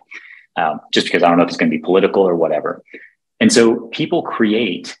AI, just because I don't know if it's going to be political or whatever. And so people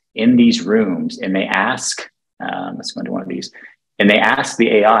create in these rooms, and they ask, let's go into one of these, and they ask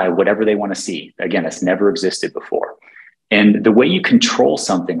the AI whatever they want to see. Again, that's never existed before. And the way you control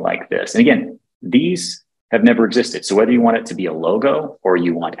something like this, and again, these have never existed. So whether you want it to be a logo or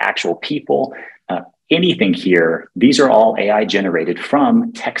you want actual people, anything here, these are all AI generated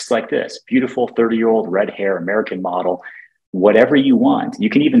from text like this, beautiful 30-year-old red hair American model, whatever you want. You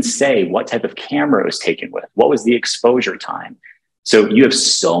can even say what type of camera it was taken with, what was the exposure time. So you have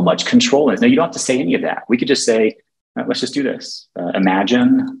so much control in this. Now you don't have to say any of that. We could just say, let's just do this.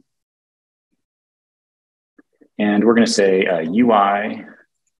 Imagine, and we're going to say UI,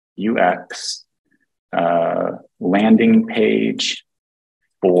 UX, landing page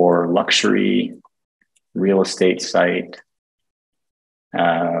for luxury real estate site,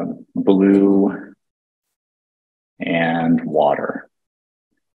 blue and water.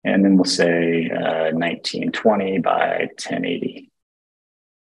 And then we'll say 1920 by 1080.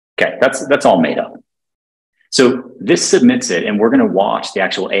 Okay, that's all made up. So this submits it, and we're going to watch the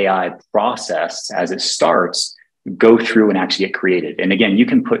actual AI process as it starts go through and actually get created. And again, you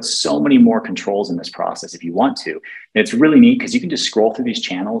can put so many more controls in this process if you want to. And it's really neat because you can just scroll through these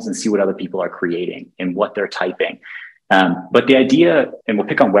channels and see what other people are creating and what they're typing. But the idea, and we'll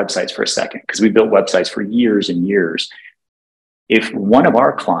pick on websites for a second, because we built websites for years and years. If one of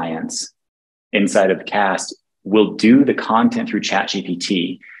our clients inside of the cast will do the content through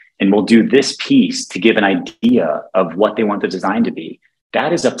ChatGPT and will do this piece to give an idea of what they want the design to be,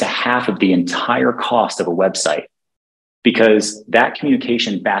 that is up to half of the entire cost of a website. Because that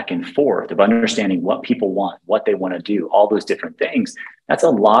communication back and forth of understanding what people want, what they want to do, all those different things, that's a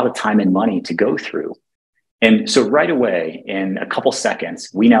lot of time and money to go through. And so right away, in a couple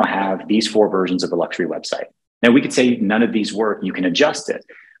seconds, we now have these 4 versions of a luxury website. Now we could say none of these work, you can adjust it.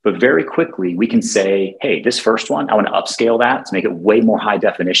 But very quickly, we can say, hey, this first one, I want to upscale that to make it way more high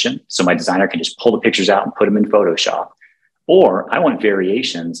definition. So my designer can just pull the pictures out and put them in Photoshop. Or I want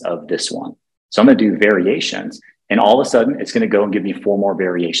variations of this one. So I'm going to do variations. And all of a sudden, it's going to go and give me 4 more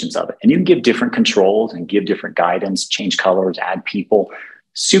variations of it. And you can give different controls and give different guidance, change colors, add people.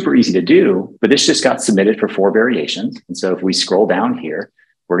 Super easy to do, but this just got submitted for 4 variations. And so if we scroll down here,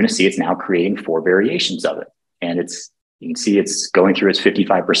 we're going to see it's now creating 4 variations of it. And you can see it's going through, it's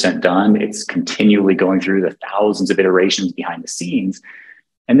 55% done. It's continually going through the thousands of iterations behind the scenes.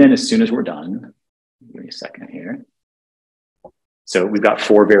 And then as soon as we're done, give me a second here. So we've got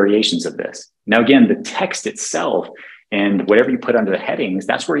 4 variations of this. Now, again, the text itself and whatever you put under the headings,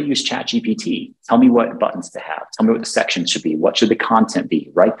 that's where you use ChatGPT. Tell me what buttons to have. Tell me what the sections should be. What should the content be?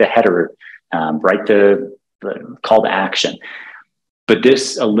 Write the header, write the call to action. But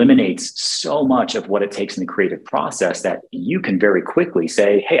this eliminates so much of what it takes in the creative process that you can very quickly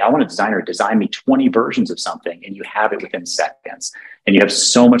say, hey, I want a designer to design me 20 versions of something, and you have it within seconds. And you have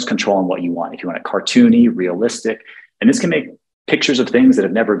so much control on what you want. If you want it cartoony, realistic, and this can make pictures of things that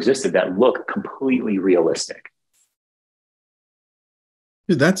have never existed that look completely realistic.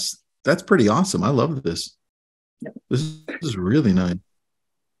 Dude, that's pretty awesome. I love this. Yep. This is really nice.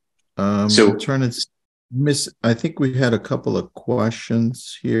 So I'm trying to I think we had a couple of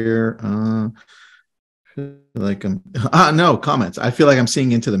questions here. Like no comments. I feel like I'm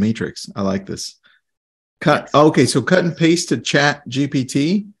seeing into the matrix. I like this. Okay, so cut and paste to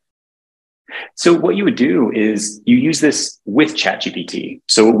ChatGPT. So what you would do is you use this with ChatGPT.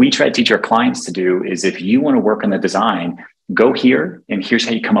 So what we try to teach our clients to do is, if you want to work on the design, go here and here's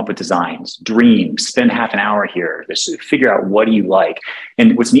how you come up with designs, dream, spend half an hour here, just figure out what do you like.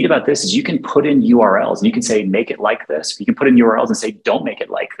 And what's neat about this is you can put in URLs and you can say, make it like this. You can put in URLs and say, don't make it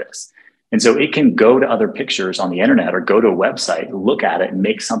like this. And so it can go to other pictures on the internet or go to a website, look at it and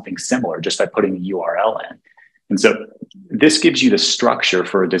make something similar just by putting the URL in. And so this gives you the structure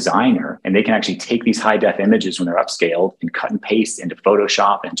for a designer, and they can actually take these high def images when they're upscaled and cut and paste into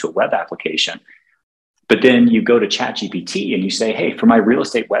Photoshop, into a web application. But then you go to ChatGPT and you say, hey, for my real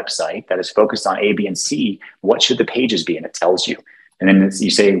estate website that is focused on A, B, and C, what should the pages be? And it tells you. And then you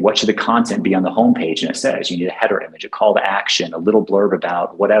say, what should the content be on the homepage? And it says, you need a header image, a call to action, a little blurb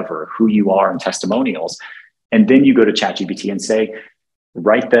about whatever, who you are, and testimonials. And then you go to ChatGPT and say,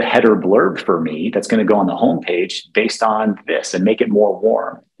 write the header blurb for me that's going to go on the homepage based on this and make it more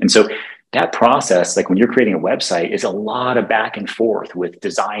warm. And so that process, like when you're creating a website, is a lot of back and forth with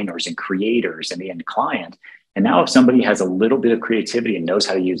designers and creators and the end client. And now if somebody has a little bit of creativity and knows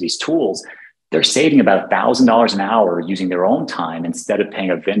how to use these tools, they're saving about $1,000 an hour using their own time instead of paying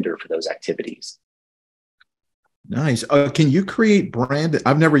a vendor for those activities. Nice. Can you create brand?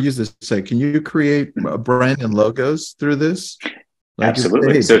 I've never used this site. Can you create brand and logos through this? Like,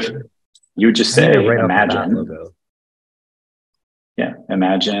 absolutely. So you would just say, imagine. Yeah,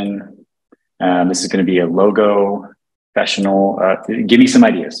 imagine this is going to be a logo, professional. Give me some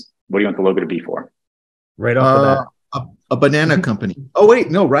ideas. What do you want the logo to be for? Right off the bat. A banana company. Oh, wait,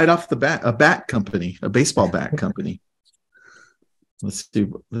 no, right off the bat, a bat company, a baseball bat company. Let's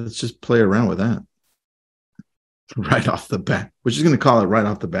just play around with that. Right off the bat. We're just going to call it right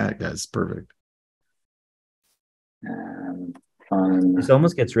off the bat, guys. Perfect. This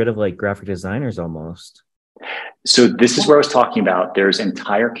almost gets rid of like graphic designers almost. So this is where I was talking about. There's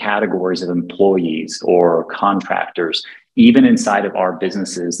entire categories of employees or contractors, even inside of our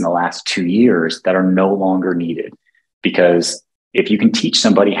businesses in the last 2 years, that are no longer needed. Because if you can teach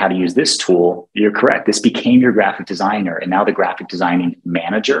somebody how to use this tool, you're correct. This became your graphic designer. And now the graphic designing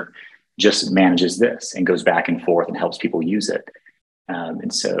manager just manages this and goes back and forth and helps people use it.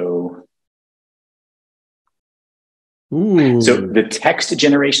 And so... Ooh. So the text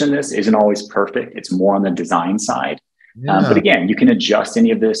generation of this isn't always perfect. It's more on the design side. Yeah. But again, you can adjust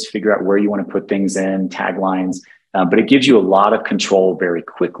any of this, figure out where you want to put things in, taglines, but it gives you a lot of control very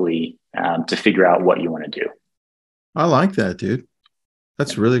quickly to figure out what you want to do. I like that, dude.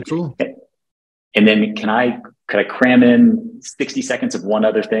 That's really cool. And then could I cram in 60 seconds of one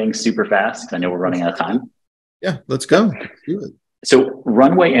other thing super fast? Because I know we're running out of time. Yeah, let's go. Let's do it. So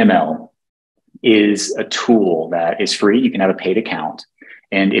Runway ML is a tool that is free. You can have a paid account.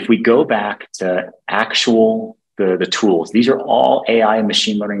 And if we go back to the tools, these are all AI and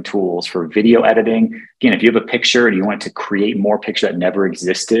machine learning tools for video editing. Again, if you have a picture and you want to create more picture that never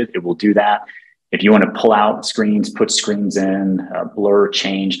existed, it will do that. If you want to pull out screens, put screens in, blur,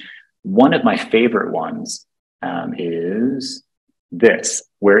 change. One of my favorite ones is this,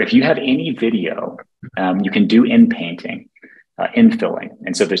 where if you have any video, you can do in painting. Infilling.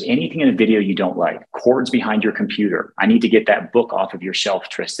 And so if there's anything in a video you don't like, cords behind your computer, I need to get that book off of your shelf,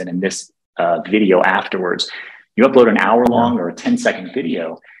 Tristan, in this video afterwards. You upload an hour-long or a 10-second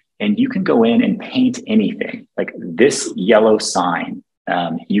video, and you can go in and paint anything. Like this yellow sign,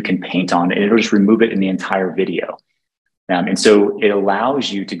 you can paint on, and it'll just remove it in the entire video. And so it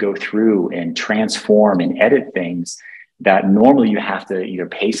allows you to go through and transform and edit things that normally you have to either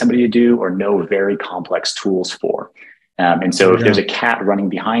pay somebody to do or know very complex tools for. And so if there's a cat running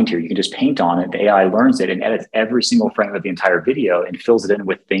behind here, you can just paint on it. The AI learns it and edits every single frame of the entire video and fills it in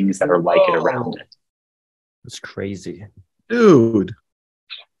with things that are like it around it. That's crazy. Dude.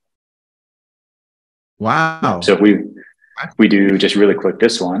 Wow. So if we do just really quick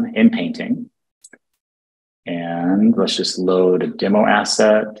this one, in painting. And let's just load a demo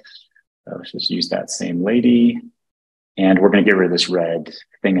asset. Let's just use that same lady. And we're going to get rid of this red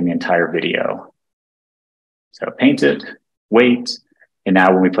thing in the entire video. So paint it, wait, and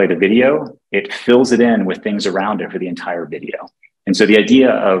now when we play the video, it fills it in with things around it for the entire video. And so the idea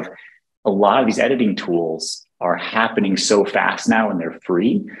of a lot of these editing tools are happening so fast now and they're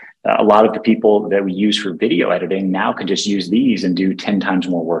free. A lot of the people that we use for video editing now can just use these and do 10 times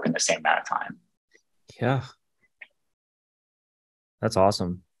more work in the same amount of time. Yeah. That's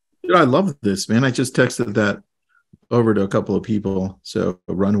awesome. Dude, I love this, man. I just texted that over to a couple of people. So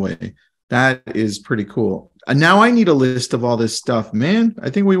Runway, that is pretty cool. Now I need a list of all this stuff, man. I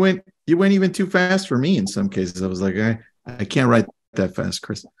think you You went even too fast for me in some cases. I was like, I can't write that fast,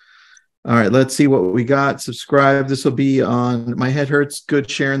 Chris. All right, let's see what we got. Subscribe. This will be on My Head Hurts.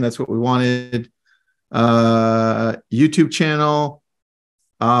 Good, Sharon. That's what we wanted. YouTube channel.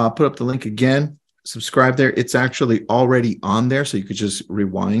 Put up the link again. Subscribe there. It's actually already on there, so you could just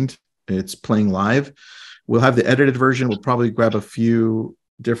rewind. It's playing live. We'll have the edited version. We'll probably grab a few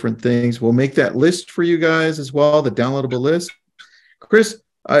different things. We'll make that list for you guys as well, the downloadable list. Chris,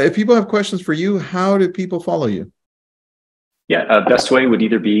 if people have questions for you, how do people follow you? Yeah, best way would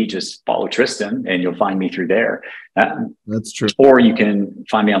either be just follow Tristan and you'll find me through there. That's true. Or you can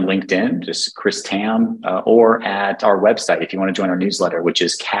find me on LinkedIn, just Chris Tam, or at our website if you want to join our newsletter, which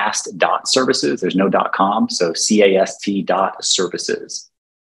is cast.services. There's no .com, so CAST.services.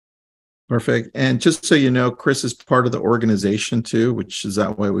 Perfect. And just so you know, Chris is part of the organization too, which is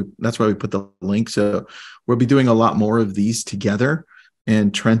that's why we put the link. So we'll be doing a lot more of these together.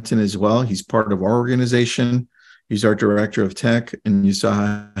 And Trenton as well. He's part of our organization. He's our director of tech, and you saw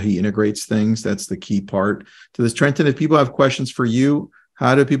how he integrates things. That's the key part to this. Trenton, if people have questions for you,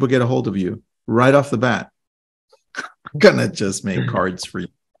 how do people get a hold of you? Right off the bat. I'm gonna just make cards for you.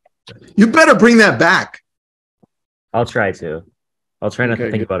 You better bring that back. I'll try to. I'll try not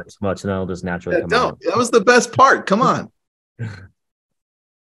to think about it too much, and then I'll just naturally come out. That was the best part. Come on. All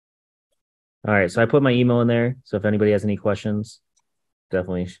right, so I put my email in there. So if anybody has any questions,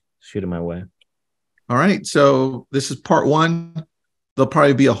 definitely shoot them my way. All right, so this is part one. There'll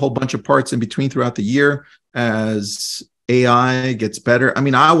probably be a whole bunch of parts in between throughout the year as AI gets better. I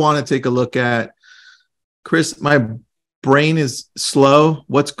mean, I want to take a look at, Chris, my brain is slow.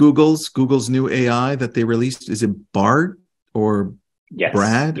 What's Google's new AI that they released? Is it Bard or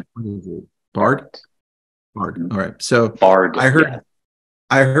Brad? What is it? Bard? All right. So Bard. I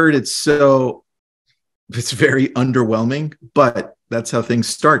heard it's very underwhelming, but that's how things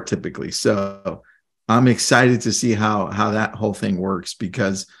start typically. So I'm excited to see how that whole thing works,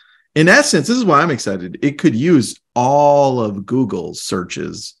 because in essence, this is why I'm excited. It could use all of Google's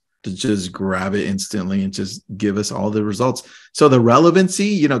searches to just grab it instantly and just give us all the results. So the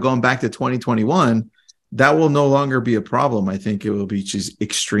relevancy, going back to 2021, that will no longer be a problem. I think it will be just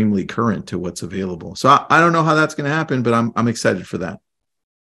extremely current to what's available. So I don't know how that's going to happen, but I'm excited for that.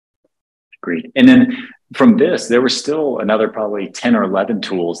 Agreed. And then from this, there were still another probably 10 or 11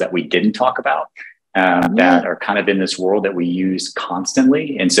 tools that we didn't talk about that are kind of in this world that we use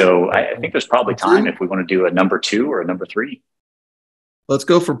constantly. And so I think there's probably time if we want to do a number 2 or a number 3. Let's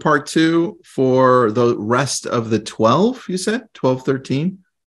go for part 2 for the rest of the 12, you said? 12, 13?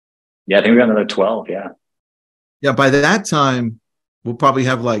 Yeah, I think we got another 12, yeah. Yeah, by that time, we'll probably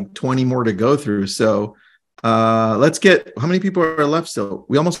have like 20 more to go through. So let's get, how many people are left still?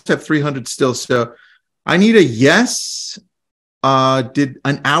 We almost have 300 still. So I need a yes. Did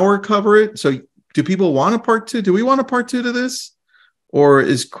an hour cover it? So do people want a part 2? Do we want a part 2 to this? Or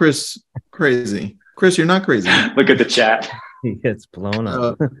is Chris crazy? Chris, you're not crazy. Look at the chat. It's blown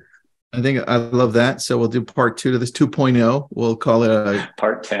up. I think I love that. So we'll do part 2 to this 2.0. We'll call it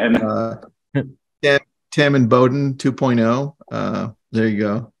part 10. Tam and Bowden 2.0. There you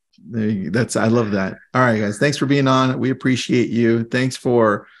go. I love that. All right, guys. Thanks for being on. We appreciate you. Thanks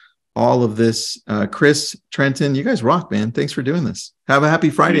for all of this. Chris, Trenton, you guys rock, man. Thanks for doing this. Have a happy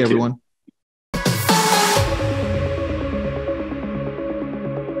Friday, everyone.